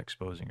away from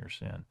exposing her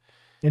sin.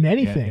 In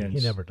anything, and he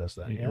it's- never does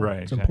that. Yeah.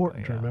 right, It's exactly,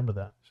 important to yeah. remember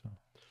that. So.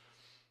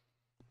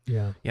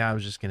 Yeah. Yeah, I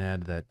was just going to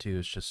add to that too.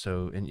 It's just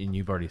so, and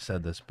you've already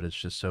said this, but it's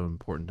just so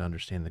important to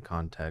understand the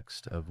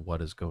context of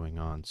what is going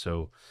on.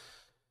 So,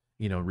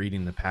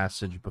 reading the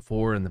passage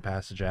before and the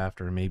passage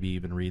after, and maybe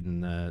even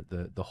reading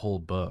the whole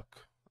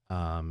book,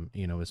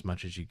 as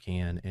much as you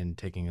can, and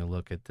taking a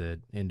look at the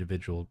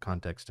individual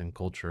context and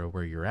culture of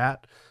where you're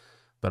at,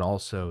 but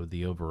also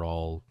the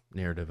overall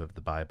narrative of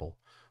the Bible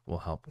will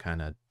help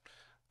kind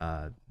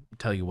of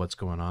tell you what's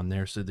going on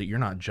there, so that you're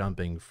not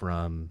jumping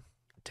from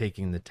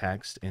taking the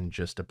text and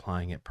just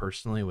applying it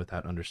personally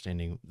without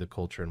understanding the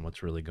culture and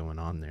what's really going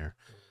on there.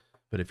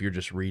 But if you're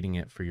just reading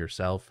it for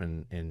yourself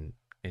and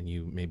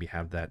you maybe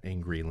have that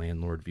angry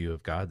landlord view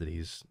of God that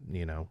he's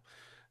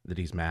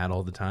mad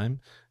all the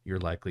time, you're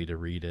likely to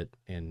read it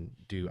and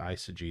do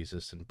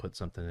eisegesis and put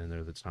something in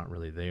there that's not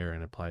really there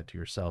and apply it to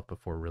yourself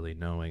before really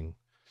knowing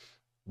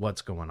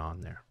what's going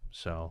on there.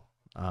 So,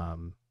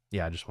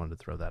 I just wanted to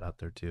throw that out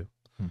there too.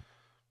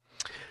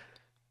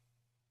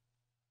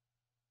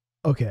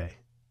 Okay.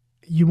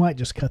 You might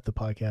just cut the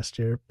podcast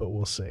here, but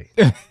we'll see.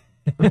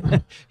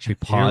 Should we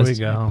pause? we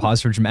go.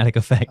 Pause for dramatic A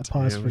effect.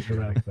 pause Here for we go.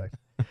 dramatic effect.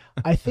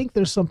 I think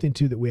there's something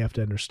too that we have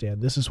to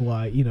understand. This is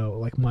why,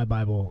 like my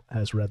Bible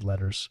has red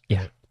letters.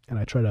 Yeah. And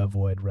I try to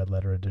avoid red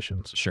letter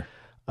editions. Sure.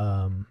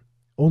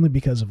 Only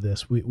because of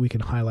this, we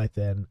can highlight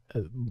then,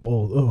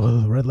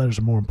 red letters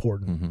are more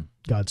important. Mm-hmm.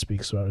 God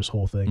speaks throughout his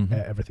whole thing.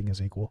 Mhm. Everything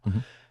is equal.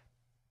 Mhm.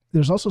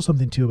 There's also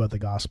something too about the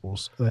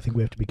Gospels that I think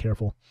we have to be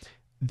careful.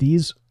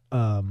 These,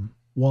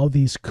 while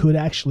these could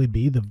actually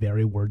be the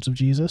very words of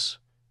Jesus,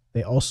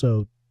 they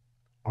also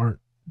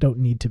don't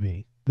need to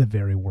be the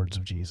very words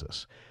of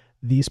Jesus.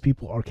 These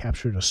people are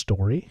captured a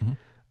story.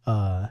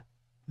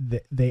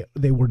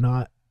 They were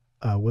not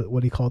what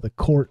do you call the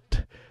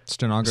court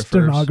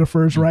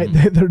stenographers, right?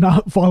 Mhm. They're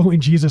not following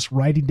Jesus,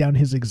 writing down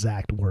his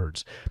exact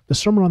words. The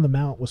Sermon on the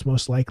Mount was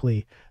most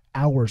likely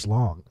hours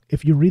long.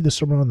 If you read the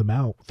Sermon on the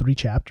Mount, 3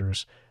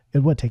 chapters, it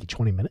would take you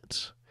 20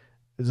 minutes.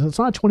 It's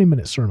not a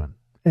 20-minute sermon.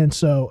 And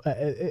so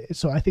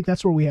I think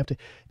that's where we have to.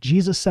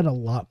 Jesus said a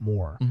lot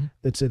more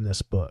that's in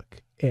this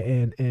book,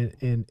 and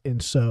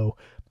so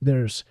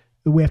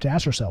we have to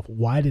ask ourselves,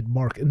 why did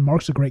Mark? And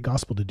Mark's a great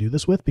gospel to do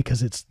this with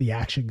because it's the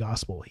action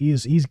gospel.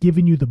 He's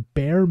giving you the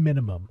bare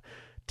minimum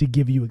to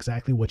give you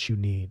exactly what you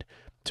need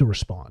to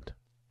respond.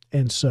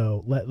 And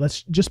so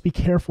let's just be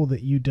careful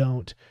that you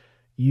don't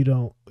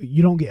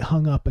get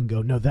hung up and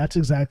go, no, that's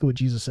exactly what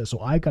Jesus says. So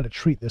I got to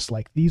treat this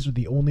like these are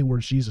the only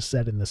words Jesus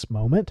said in this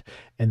moment,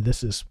 and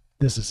this is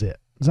it.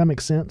 Does that make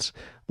sense?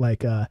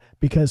 Like,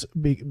 because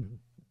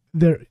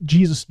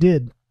Jesus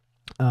did,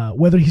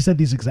 whether he said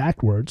these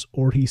exact words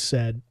or he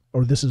said,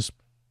 or this is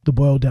the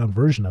boiled down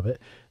version of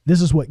it, this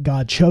is what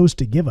God chose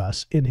to give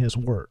us in his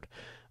word.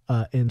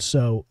 And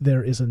so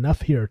there is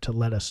enough here to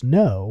let us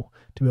know,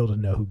 to be able to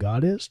know who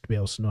God is, to be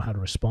able to know how to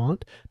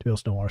respond, to be able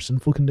to know our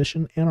sinful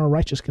condition and our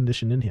righteous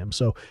condition in him.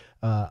 So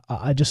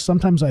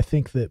sometimes I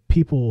think that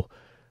people,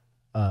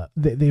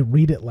 they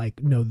read it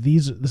like, no,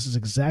 this is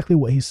exactly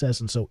what he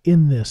says. And so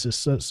in this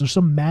there's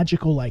some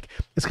magical, like,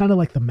 it's kind of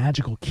like the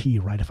magical key,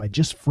 right? If I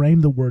just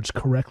frame the words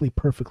correctly,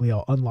 perfectly,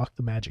 I'll unlock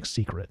the magic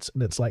secrets.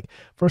 And it's like,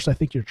 first, I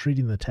think you're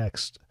treating the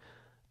text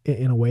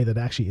in a way that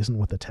actually isn't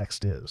what the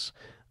text is.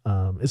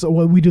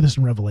 We do this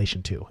in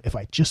Revelation too. If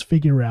I just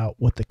figure out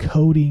what the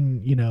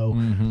coding,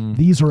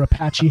 these are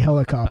Apache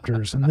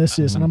helicopters and this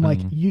is, and I'm like,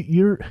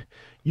 you're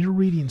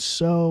reading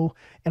so,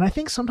 and I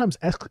think sometimes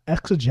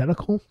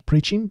exegetical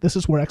preaching, this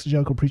is where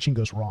exegetical preaching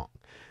goes wrong.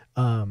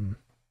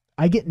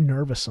 I get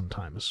nervous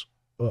sometimes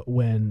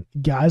when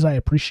guys I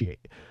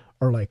appreciate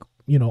are like,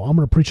 I'm going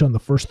to preach on the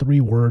first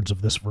 3 words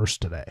of this verse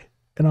today.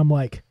 And I'm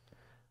like,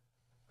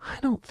 I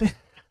don't think,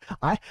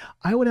 I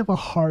would have a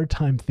hard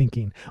time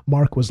thinking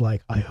Mark was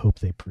like, I hope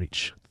they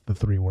preach the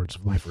 3 words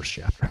of my first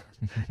chapter.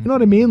 You know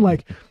what I mean?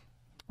 Like,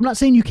 I'm not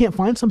saying you can't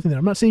find something there.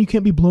 I'm not saying you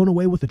can't be blown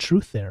away with the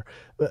truth there.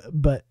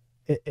 But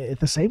at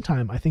the same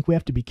time, I think we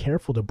have to be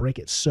careful to break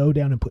it so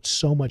down and put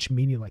so much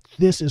meaning. Like,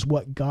 this is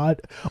what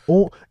God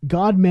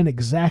meant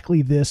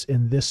exactly this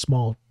in this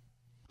small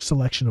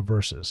selection of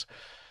verses.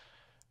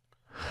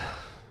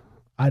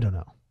 I don't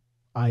know.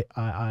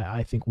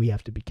 I think we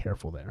have to be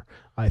careful there.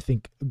 I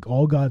think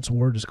all God's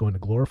word is going to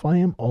glorify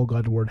him. All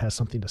God's word has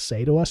something to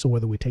say to us. So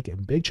whether we take it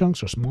in big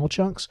chunks or small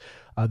chunks,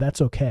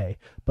 that's okay.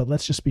 But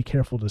let's just be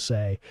careful to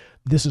say,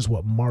 this is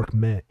what Mark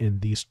meant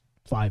in these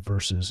 5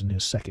 verses in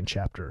his 2nd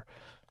chapter.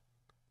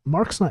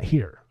 Mark's not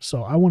here.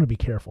 So I want to be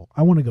careful.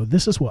 I want to go,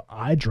 this is what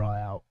I draw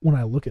out when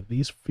I look at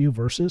these few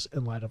verses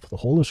in light of the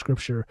whole of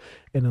Scripture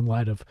and in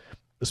light of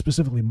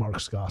specifically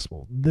Mark's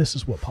gospel, this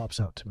is what pops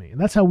out to me. And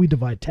that's how we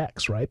divide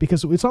texts, right?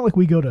 Because it's not like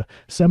we go to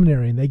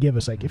seminary and they give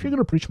us like, if you're going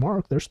to preach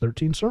Mark, there's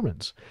 13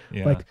 sermons.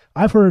 Yeah. Like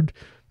I've heard,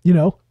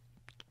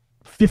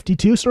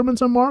 52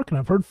 sermons on Mark and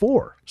I've heard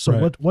 4. So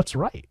Right. what's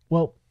right?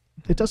 Well,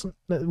 it doesn't,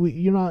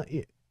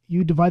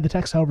 you divide the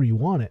text however you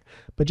want it,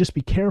 but just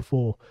be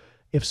careful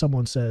if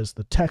someone says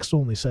the text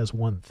only says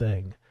one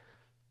thing.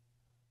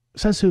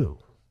 Says who?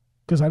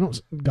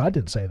 Because God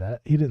didn't say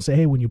that. He didn't say,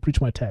 hey, when you preach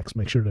my text,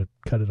 make sure to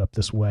cut it up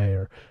this way,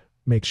 or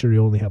make sure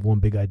you only have one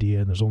big idea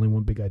and there's only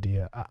one big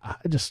idea. I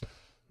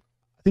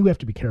think we have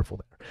to be careful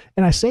there.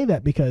 And I say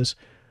that because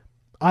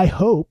I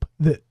hope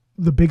that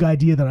the big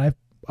idea that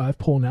I've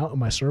pulled out in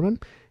my sermon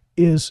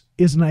is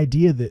an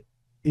idea that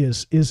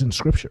is in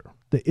Scripture,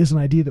 that is an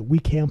idea that we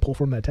can pull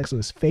from that text and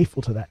is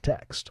faithful to that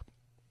text.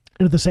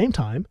 And at the same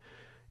time,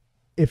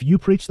 if you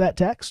preach that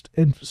text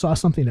and saw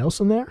something else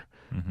in there,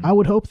 I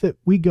would hope that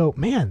we go,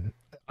 man,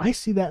 I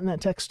see that in that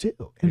text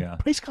too. And Yeah.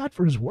 praise God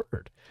for his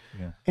word.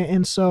 Yeah.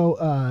 And so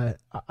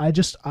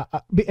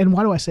and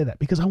why do I say that?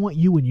 Because I want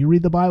you, when you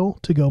read the Bible,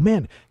 to go,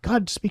 man,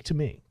 God, speak to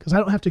me. Because I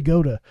don't have to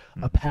go to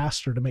a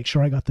pastor to make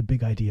sure I got the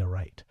big idea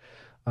right.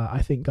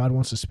 I think God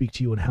wants to speak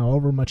to you, and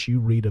however much you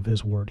read of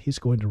his word, he's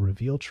going to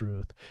reveal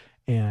truth.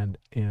 And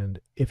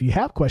if you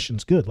have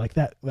questions, good. Like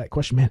that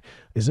question, man,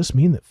 does this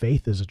mean that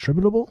faith is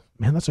attributable?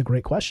 Man, that's a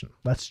great question.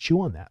 Let's chew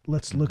on that.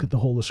 Let's look at the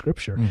whole of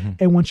Scripture.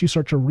 And once you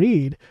start to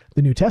read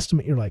the New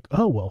Testament, you're like,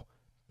 oh, well,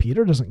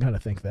 Peter doesn't kind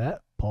of think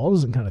that. Paul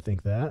doesn't kind of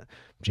think that.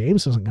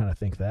 James doesn't kind of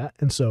think that.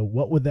 And so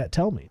what would that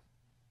tell me?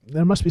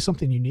 There must be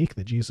something unique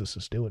that Jesus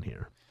is doing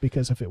here.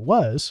 Because if it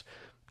was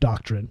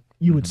doctrine,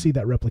 you would see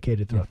that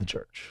replicated throughout the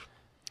church.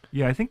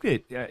 Yeah, I think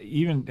that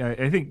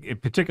I think in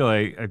particular,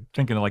 I'm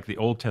thinking of like the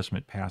Old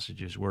Testament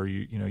passages where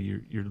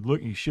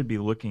you should be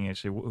looking and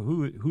say, well,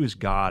 who is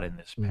God in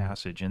this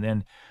passage, and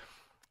then,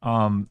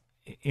 and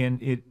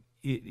it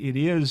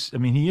is. I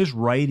mean, he is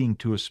writing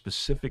to a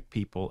specific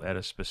people at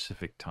a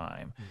specific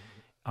time,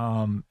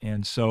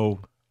 and so,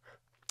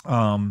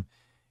 but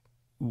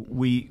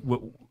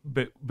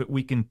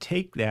we can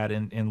take that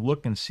and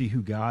look and see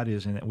who God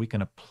is, and that we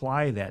can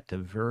apply that to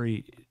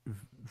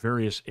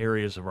various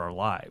areas of our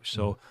lives.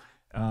 So,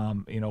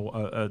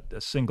 a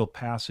single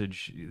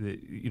passage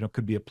that,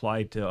 could be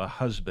applied to a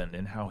husband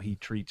and how he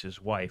treats his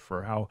wife,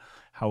 or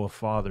how a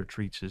father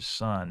treats his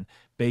son,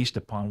 based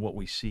upon what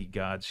we see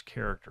God's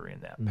character in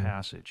that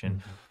passage.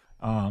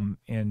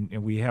 And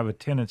we have a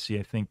tendency,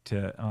 I think,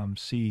 to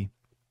see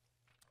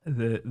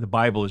the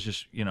Bible is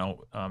just,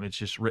 it's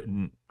just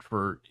written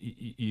for,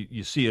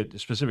 you see a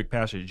specific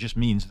passage, it just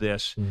means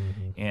this,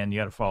 and you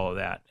got to follow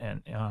that.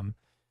 And,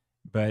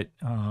 but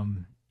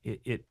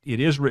it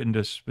is written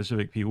to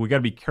specific people. We got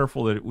to be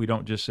careful that we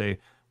don't just say,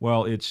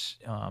 well, it's,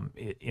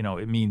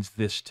 it means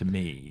this to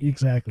me.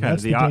 Exactly. Kind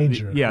That's of the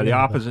danger. the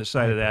opposite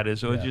side of that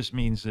is, it just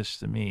means this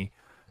to me.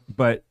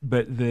 But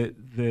the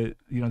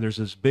there's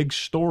this big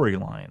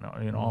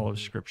storyline in all of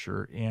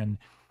Scripture, and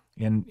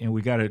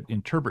we got to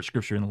interpret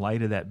Scripture in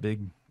light of that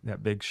big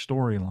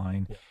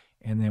storyline,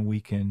 and then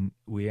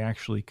we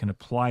actually can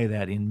apply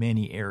that in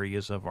many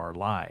areas of our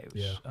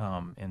lives.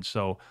 And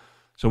so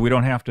we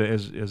don't have to,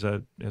 as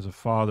a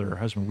father or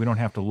husband, we don't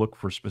have to look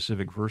for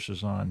specific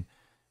verses on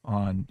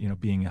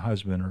being a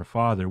husband or a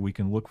father. We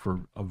can look for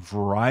a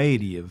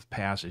variety of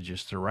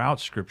passages throughout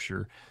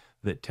Scripture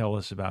that tell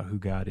us about who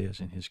God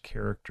is and his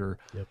character,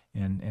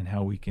 and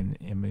how we can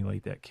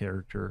emulate that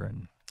character.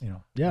 And I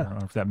don't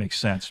know if that makes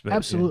sense, but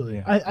absolutely.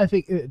 yeah. I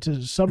think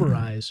to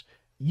summarize,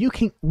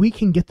 we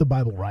can get the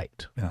Bible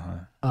right.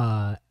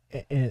 And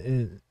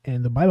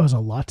the Bible has a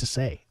lot to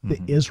say that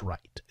is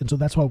right. And so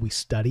that's why we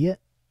study it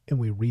and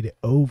we read it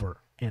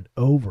over and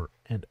over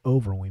and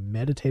over. And we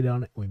meditate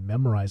on it, we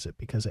memorize it,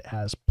 because it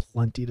has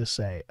plenty to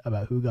say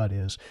about who God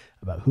is,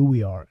 about who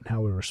we are, and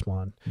how we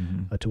respond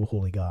to a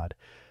holy God.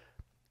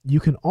 You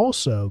can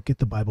also get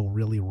the Bible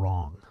really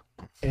wrong.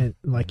 And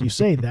like you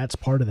say, that's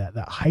part of that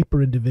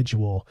hyper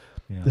individual.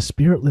 The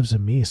Spirit lives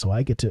in me, so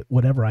I get to,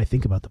 whatever I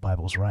think about the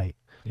Bible's right.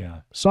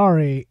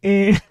 Sorry.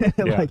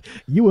 Like,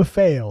 you have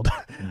failed.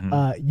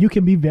 You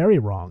can be very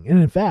wrong. And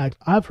in fact,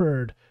 I've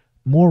heard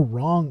more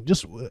wrong,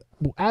 just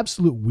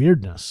absolute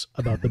weirdness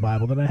about the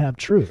Bible than I have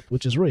truth,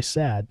 which is really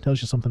sad.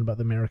 Tells you something about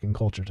the American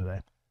culture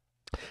today.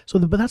 So,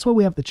 but that's why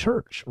we have the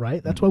church,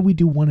 right? That's why we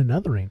do one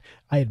anothering.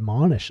 I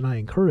admonish and I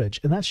encourage,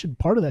 and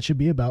part of that should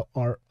be about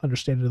our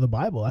understanding of the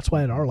Bible. That's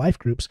why in our life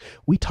groups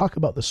we talk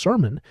about the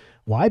sermon.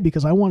 Why?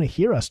 Because I want to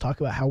hear us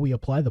talk about how we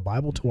apply the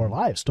Bible to our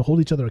lives, to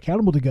hold each other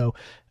accountable. To go,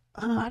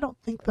 I don't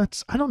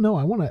know.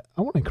 I want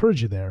to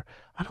encourage you there.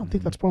 I don't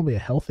think that's probably a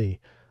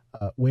healthy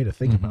way to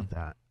think about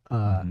that.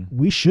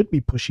 We should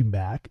be pushing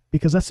back,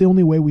 because that's the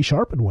only way we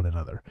sharpen one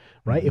another,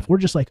 right? If we're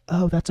just like,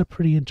 oh, that's a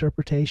pretty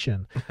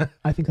interpretation,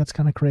 I think that's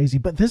kind of crazy,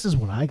 but this is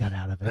what I got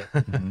out of it,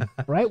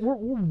 right? We're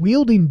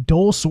wielding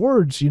dull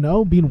swords,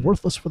 being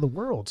worthless for the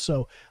world.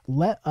 So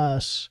let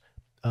us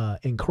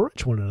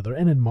encourage one another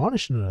and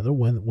admonish one another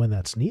when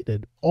that's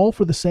needed, all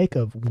for the sake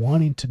of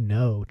wanting to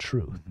know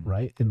truth,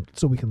 right? And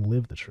so we can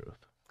live the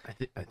truth.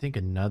 I think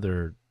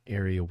another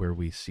area where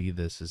we see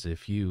this is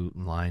if you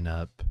line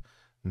up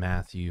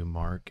Matthew,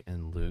 Mark,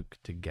 and Luke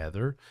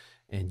together,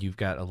 and you've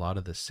got a lot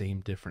of the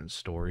same different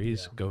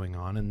stories going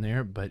on in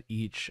there, but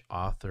each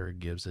author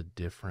gives a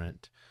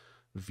different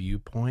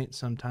viewpoint.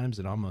 Sometimes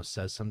it almost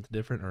says something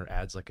different or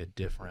adds like a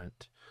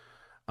different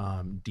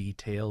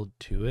detail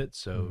to it.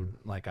 So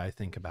like I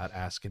think about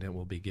asking it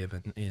will be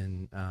given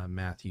in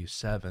Matthew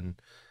 7.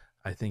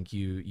 I think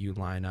you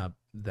line up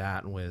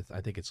that with,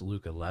 I think it's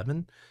Luke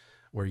 11,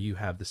 where you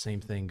have the same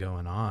thing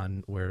going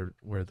on where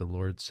the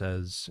Lord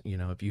says, you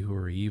know, if you who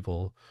are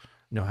evil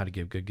know how to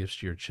give good gifts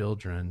to your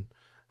children,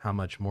 how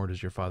much more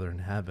does your Father in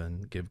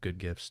heaven give good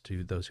gifts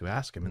to those who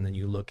ask him? And then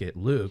you look at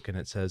Luke and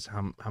it says,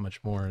 how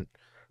much more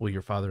will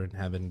your Father in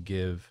heaven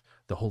give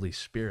the Holy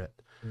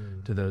Spirit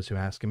to those who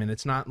ask him? And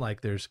it's not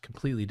like there's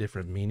completely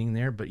different meaning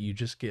there, but you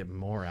just get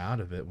more out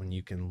of it when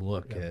you can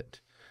look at,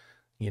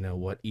 you know,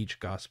 what each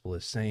gospel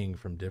is saying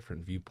from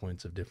different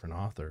viewpoints of different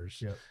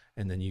authors.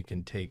 And then you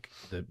can take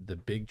the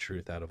big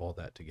truth out of all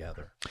that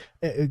together.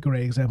 A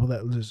great example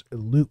of that is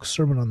Luke's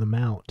Sermon on the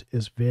Mount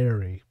is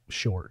very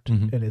short,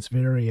 and it's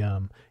very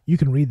you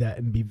can read that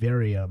and be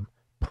very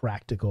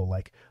practical,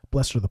 like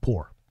blessed are the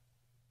poor.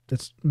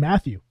 That's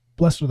Matthew.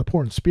 Blessed are the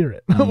poor in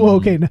spirit. Well,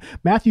 okay,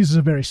 Matthew's is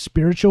a very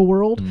spiritual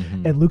world,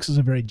 and Luke's is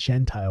a very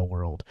Gentile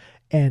world.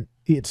 And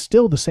it's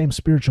still the same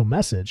spiritual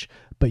message,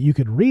 but you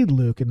could read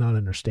Luke and not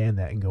understand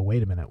that and go,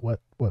 wait a minute,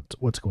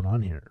 what's going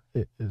on here?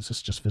 Is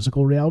this just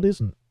physical realities?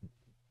 And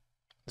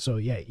so,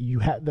 yeah, you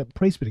have the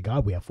praise be to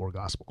God. We have 4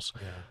 gospels,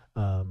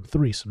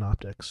 3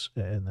 synoptics,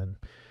 and then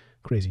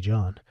Crazy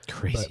John.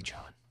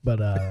 But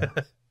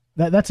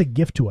that's a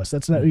gift to us.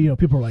 That's not, you know,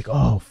 people are like,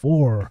 oh,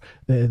 4,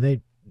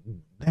 they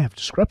have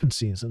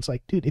discrepancies. And it's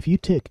like, dude, if you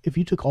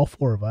took all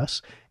 4 of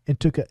us and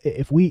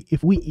if we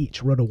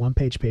each wrote a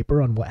 1-page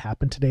paper on what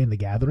happened today in the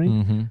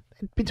gathering,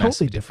 it'd be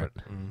totally different.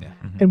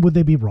 And would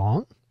they be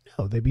wrong?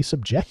 No, they'd be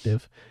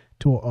subjective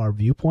to our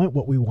viewpoint,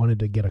 what we wanted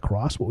to get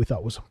across, what we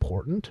thought was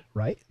important,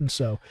 right?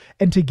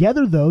 And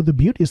together, though, the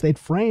beauty is they'd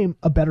frame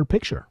a better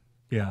picture.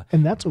 Yeah,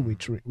 and that's what we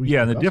treat.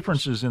 Yeah, and the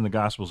differences in the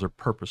Gospels are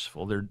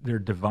purposeful. They're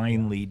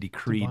divinely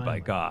decreed by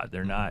God.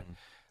 They're not.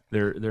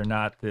 They're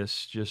not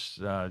this just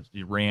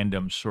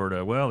random sort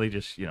of. Well, they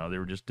just they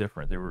were just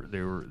different. They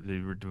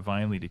were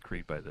divinely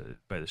decreed by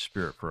the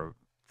Spirit for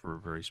a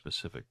very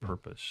specific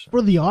purpose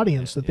for the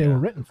audience that they were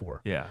written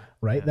for. Yeah,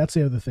 right. Yeah. That's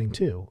the other thing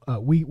too.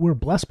 We're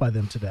blessed by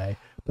them today,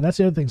 but that's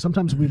the other thing.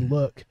 Sometimes we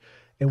look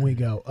and we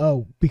go,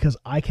 oh, because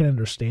I can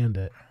understand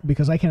it,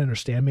 because I can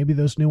understand maybe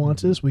those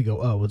nuances. We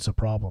go, oh, it's a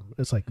problem.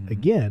 It's like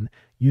again,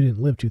 you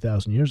didn't live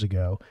 2,000 years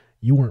ago.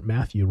 You weren't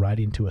Matthew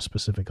writing to a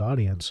specific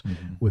audience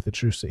with the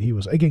truths that he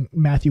was. Again,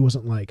 Matthew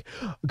wasn't like,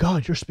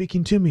 God, you're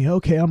speaking to me.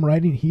 Okay, I'm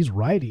writing. He's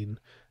writing,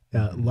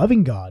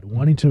 loving God,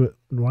 wanting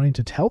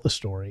to tell the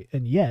story,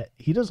 and yet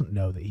he doesn't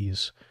know that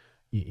he's,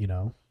 he's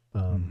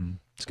going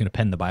to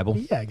pen the Bible.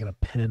 Yeah, going to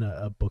pen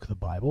a book of the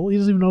Bible. He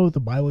doesn't even know what the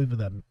Bible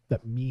even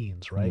that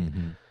means, right?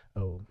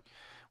 Oh.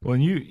 Well,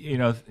 and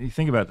you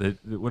think about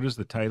what is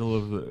the title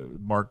of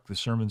the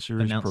sermon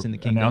series? Announcing the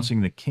Kingdom.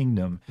 Announcing the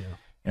Kingdom. Yeah.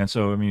 And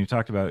so, I mean, you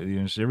talked about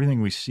everything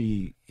we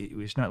see.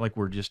 It's not like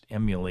we're just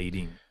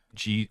emulating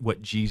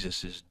what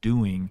Jesus is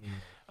doing,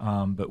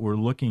 but we're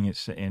looking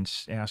at and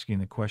asking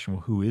the question: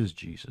 well, who is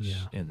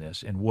Jesus in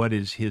this, and what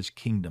does His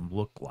kingdom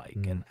look like?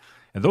 And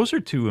those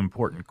are 2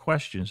 important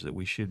questions that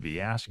we should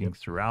be asking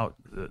throughout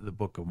the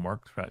book of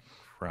Mark,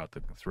 throughout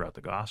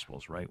the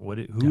Gospels, right?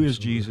 Who is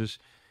Jesus,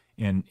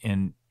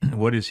 and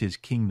what does His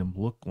kingdom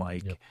look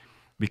like? Yep.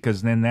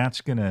 Because then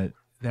that's gonna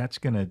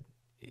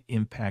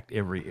impact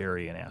every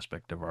area and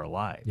aspect of our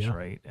lives,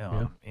 right?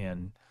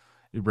 And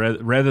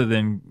rather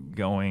than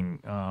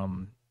going,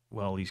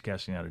 well, he's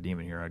casting out a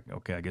demon here.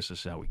 Okay, I guess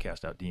this is how we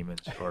cast out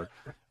demons, or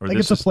like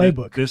it's a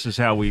playbook. This is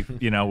how we,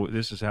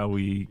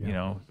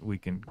 we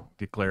can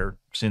declare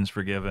sins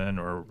forgiven,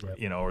 or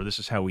or this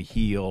is how we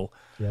heal.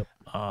 Yep.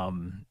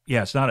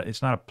 It's not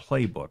a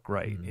playbook,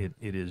 right?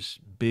 It is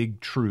big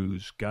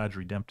truths, God's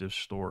redemptive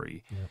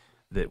story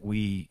that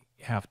we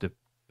have to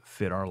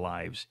fit our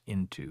lives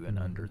into and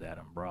under that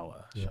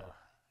umbrella. Yeah,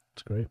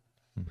 it's great.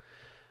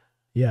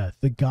 Yeah,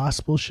 the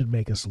gospel should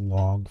make us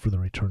long for the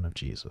return of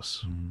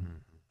Jesus.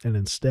 And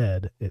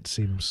instead, it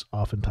seems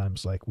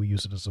oftentimes like we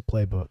use it as a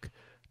playbook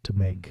to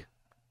make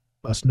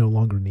us no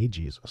longer need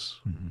Jesus.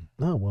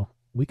 Oh, well,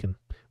 we can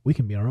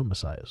be our own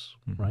messiahs,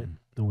 right?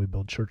 And we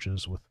build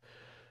churches with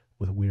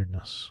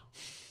weirdness.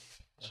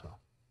 So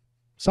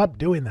stop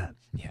doing that.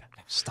 Yeah,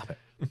 stop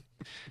it.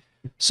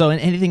 So,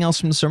 anything else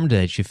from the sermon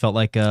today that you felt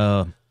like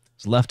was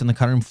left on the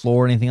cutting room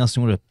floor? Anything else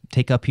you want to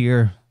take up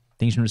here?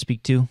 Things you want to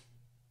speak to?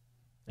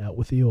 Out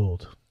with the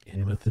old,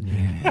 in with the new.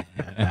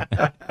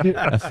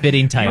 A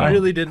fitting title. I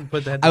really didn't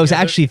put that together. I was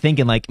actually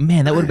thinking, like,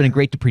 man, that would have been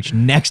great to preach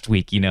next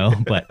week,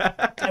 but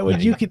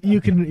you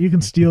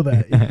can steal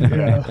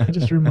that.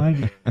 Just remind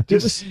you.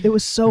 It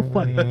was so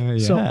funny.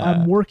 So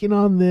I'm working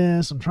on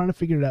this. I'm trying to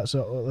figure it out.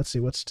 So let's see,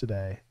 what's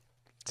today?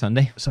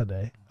 Sunday.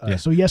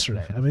 So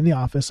yesterday, I'm in the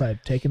office. I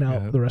had taken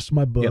out the rest of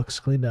my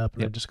books, cleaned up,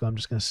 and I'm just going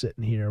to sit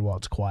in here while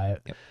it's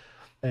quiet.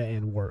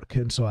 and work.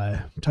 And so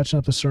I touched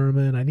up the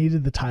sermon. I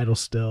needed the title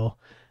still.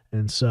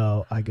 And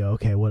so I go,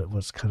 okay,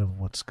 what's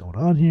going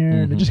on here?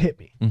 And it just hit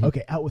me.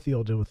 Okay, out with the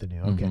old, in with the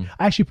new. Okay.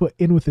 I actually put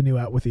in with the new,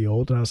 out with the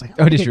old. And I was like,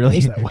 oh, did you really?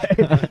 That way.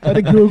 I had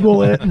to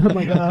Google it. And I'm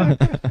like,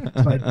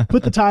 so I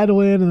put the title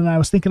in, and then I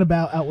was thinking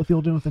about out with the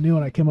old, in with the new.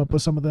 And I came up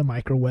with some of the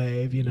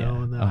microwave, and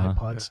the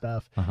iPod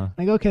stuff.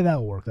 I go, okay,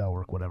 that'll work,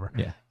 whatever.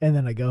 Yeah. And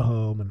then I go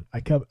home and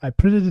I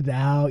printed it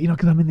out,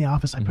 because I'm in the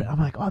office. I'm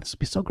like, oh, this would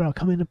be so great. I'll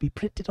come in and be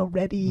printed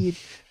already.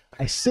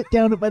 I sit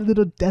down at my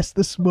little desk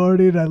this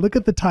morning. I look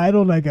at the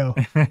title and I go,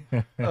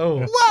 "Oh,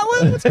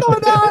 what's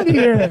going on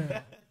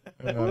here?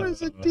 What is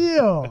the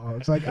deal?"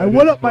 It's like I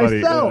went up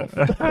myself.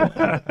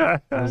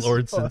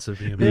 Lord's sense of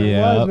humor. It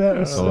Yeah, was, man. It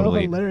was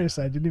totally. so hilarious.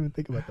 I didn't even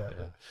think about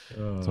that.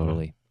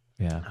 Totally.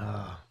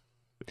 Yeah.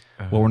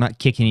 Well, we're not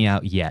kicking you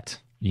out yet.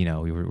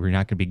 We're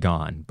not going to be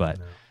gone, but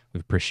we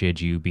appreciate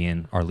you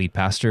being our lead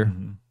pastor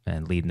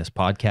and leading this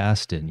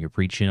podcast, and your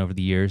preaching over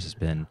the years has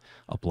been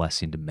a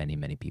blessing to many,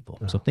 many people.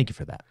 So thank you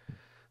for that.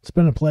 It's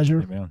been a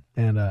pleasure. Amen.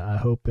 And I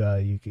hope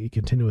you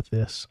continue with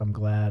this. I'm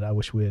glad. I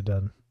wish we had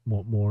done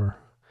more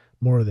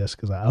of this,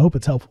 because I hope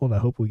it's helpful, and I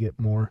hope we get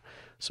more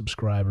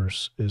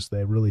subscribers as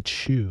they really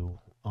chew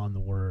on the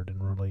word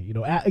and really,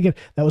 again,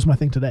 that was my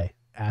thing today.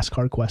 Ask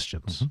hard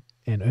questions.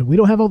 And we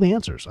don't have all the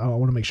answers. I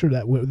want to make sure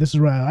that this is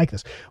where I like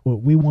this.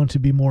 We want to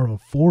be more of a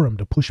forum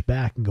to push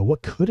back and go,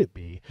 what could it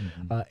be?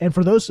 And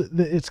for those,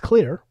 it's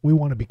clear. We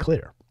want to be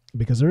clear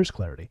because there is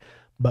clarity.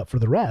 But for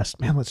the rest,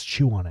 man, let's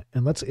chew on it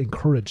and let's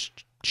encourage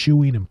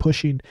chewing and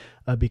pushing,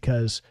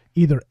 because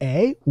either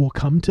A, we'll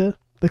come to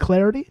the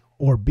clarity,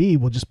 or B,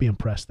 we'll just be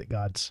impressed that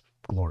God's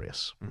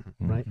glorious,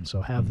 right?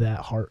 So have that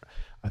heart,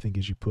 I think,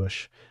 as you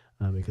push,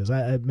 because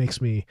it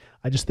makes me,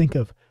 I just think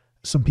of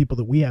some people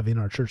that we have in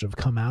our church have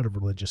come out of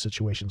religious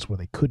situations where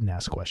they couldn't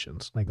ask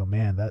questions. And I go,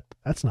 man,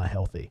 that's not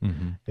healthy.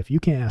 If you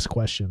can't ask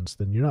questions,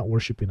 then you're not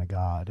worshiping a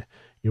God,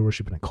 you're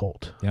worshiping a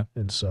cult. Yeah.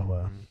 And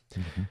so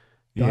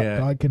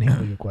God can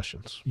handle your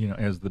questions.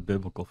 As the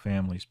biblical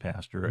families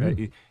pastor,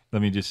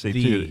 let me just say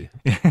too,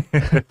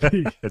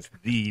 that's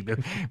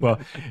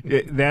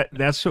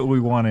that's what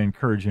we want to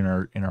encourage in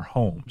our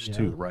homes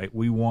too, right?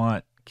 We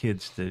want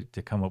kids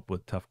to come up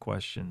with tough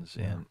questions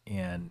and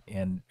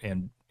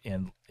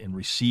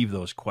receive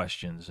those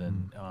questions,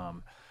 and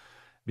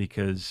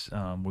because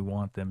we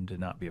want them to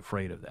not be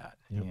afraid of that.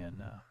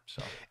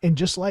 And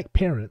just like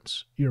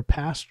parents, your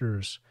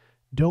pastors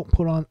don't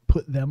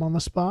put them on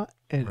the spot,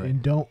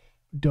 and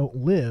don't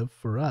live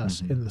for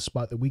us in the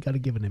spot that we got to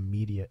give an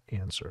immediate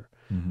answer,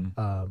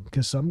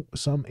 because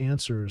some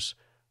answers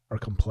are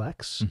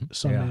complex,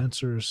 some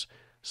answers.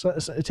 So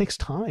it takes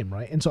time,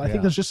 right? And so I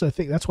think there's just a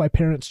thing. That's why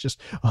parents just,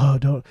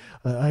 don't,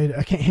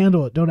 I can't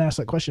handle it. Don't ask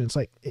that question. It's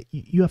like,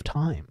 you have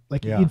time.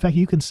 Like, in fact,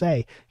 you can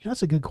say,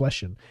 that's a good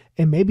question.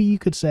 And maybe you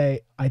could say,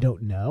 I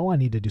don't know. I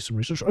need to do some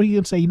research. Or you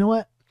can say, you know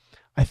what?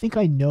 I think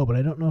I know, but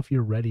I don't know if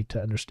you're ready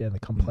to understand the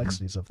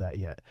complexities of that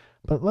yet.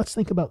 But let's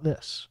think about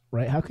this,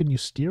 right? How can you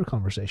steer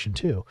conversation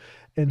too?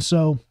 And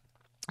so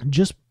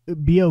just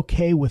be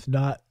okay with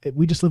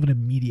we just live in an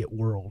immediate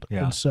world.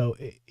 Yeah. And so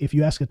if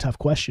you ask a tough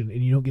question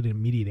and you don't get an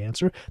immediate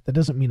answer, that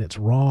doesn't mean it's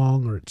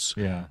wrong or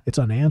it's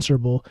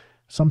unanswerable.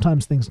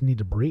 Sometimes things need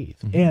to breathe.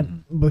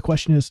 And the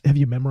question is, have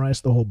you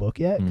memorized the whole book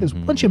yet? Because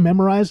once you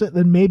memorize it,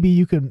 then maybe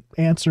you can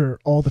answer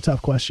all the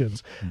tough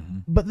questions.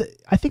 But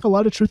I think a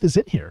lot of truth is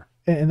in here.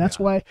 And that's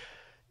why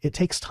it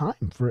takes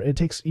time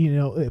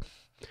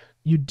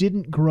you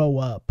didn't grow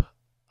up.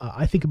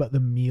 I think about the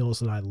meals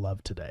that I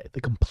love today,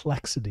 the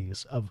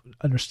complexities of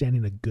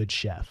understanding a good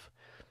chef.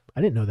 I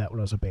didn't know that when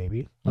I was a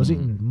baby. I was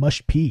eating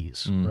mushed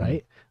peas,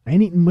 right? I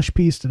ain't eating mushed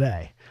peas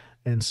today.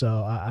 And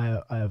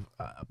so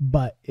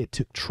but it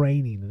took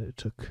training and it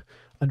took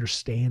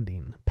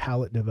understanding,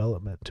 palate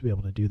development to be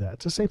able to do that.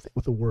 It's the same thing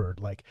with the word.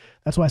 Like,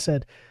 that's why I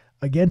said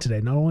again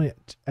today, not only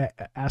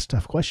ask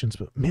tough questions,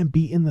 but man,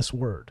 be in this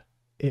word.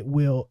 It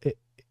will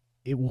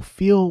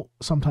feel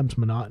sometimes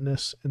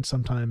monotonous and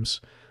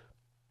sometimes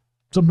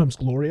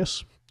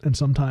glorious, and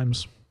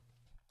sometimes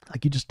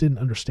like you just didn't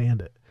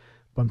understand it.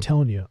 But I'm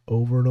telling you,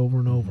 over and over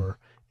and over,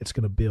 it's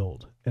going to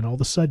build. And all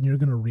of a sudden you're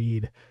going to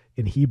read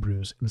in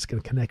Hebrews and it's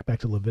going to connect back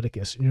to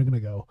Leviticus, and you're going to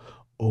go,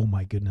 oh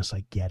my goodness,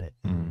 I get it.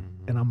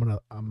 And I'm going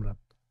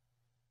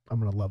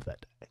to love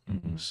that day.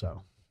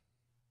 So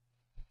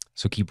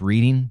keep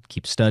reading,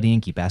 keep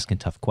studying, keep asking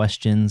tough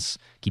questions,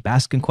 keep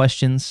asking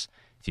questions.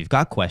 If you've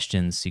got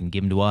questions, you can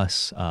give them to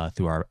us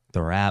through our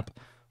app,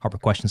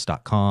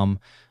 harperquestions.com.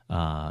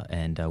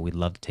 And we'd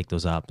love to take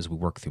those up as we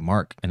work through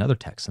Mark and other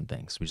texts and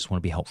things. We just want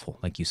to be helpful,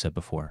 like you said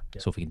before.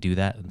 So if we can do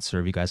that and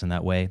serve you guys in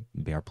that way,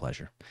 it'd be our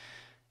pleasure.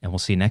 And we'll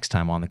see you next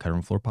time on the Cutting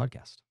Room Floor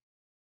Podcast.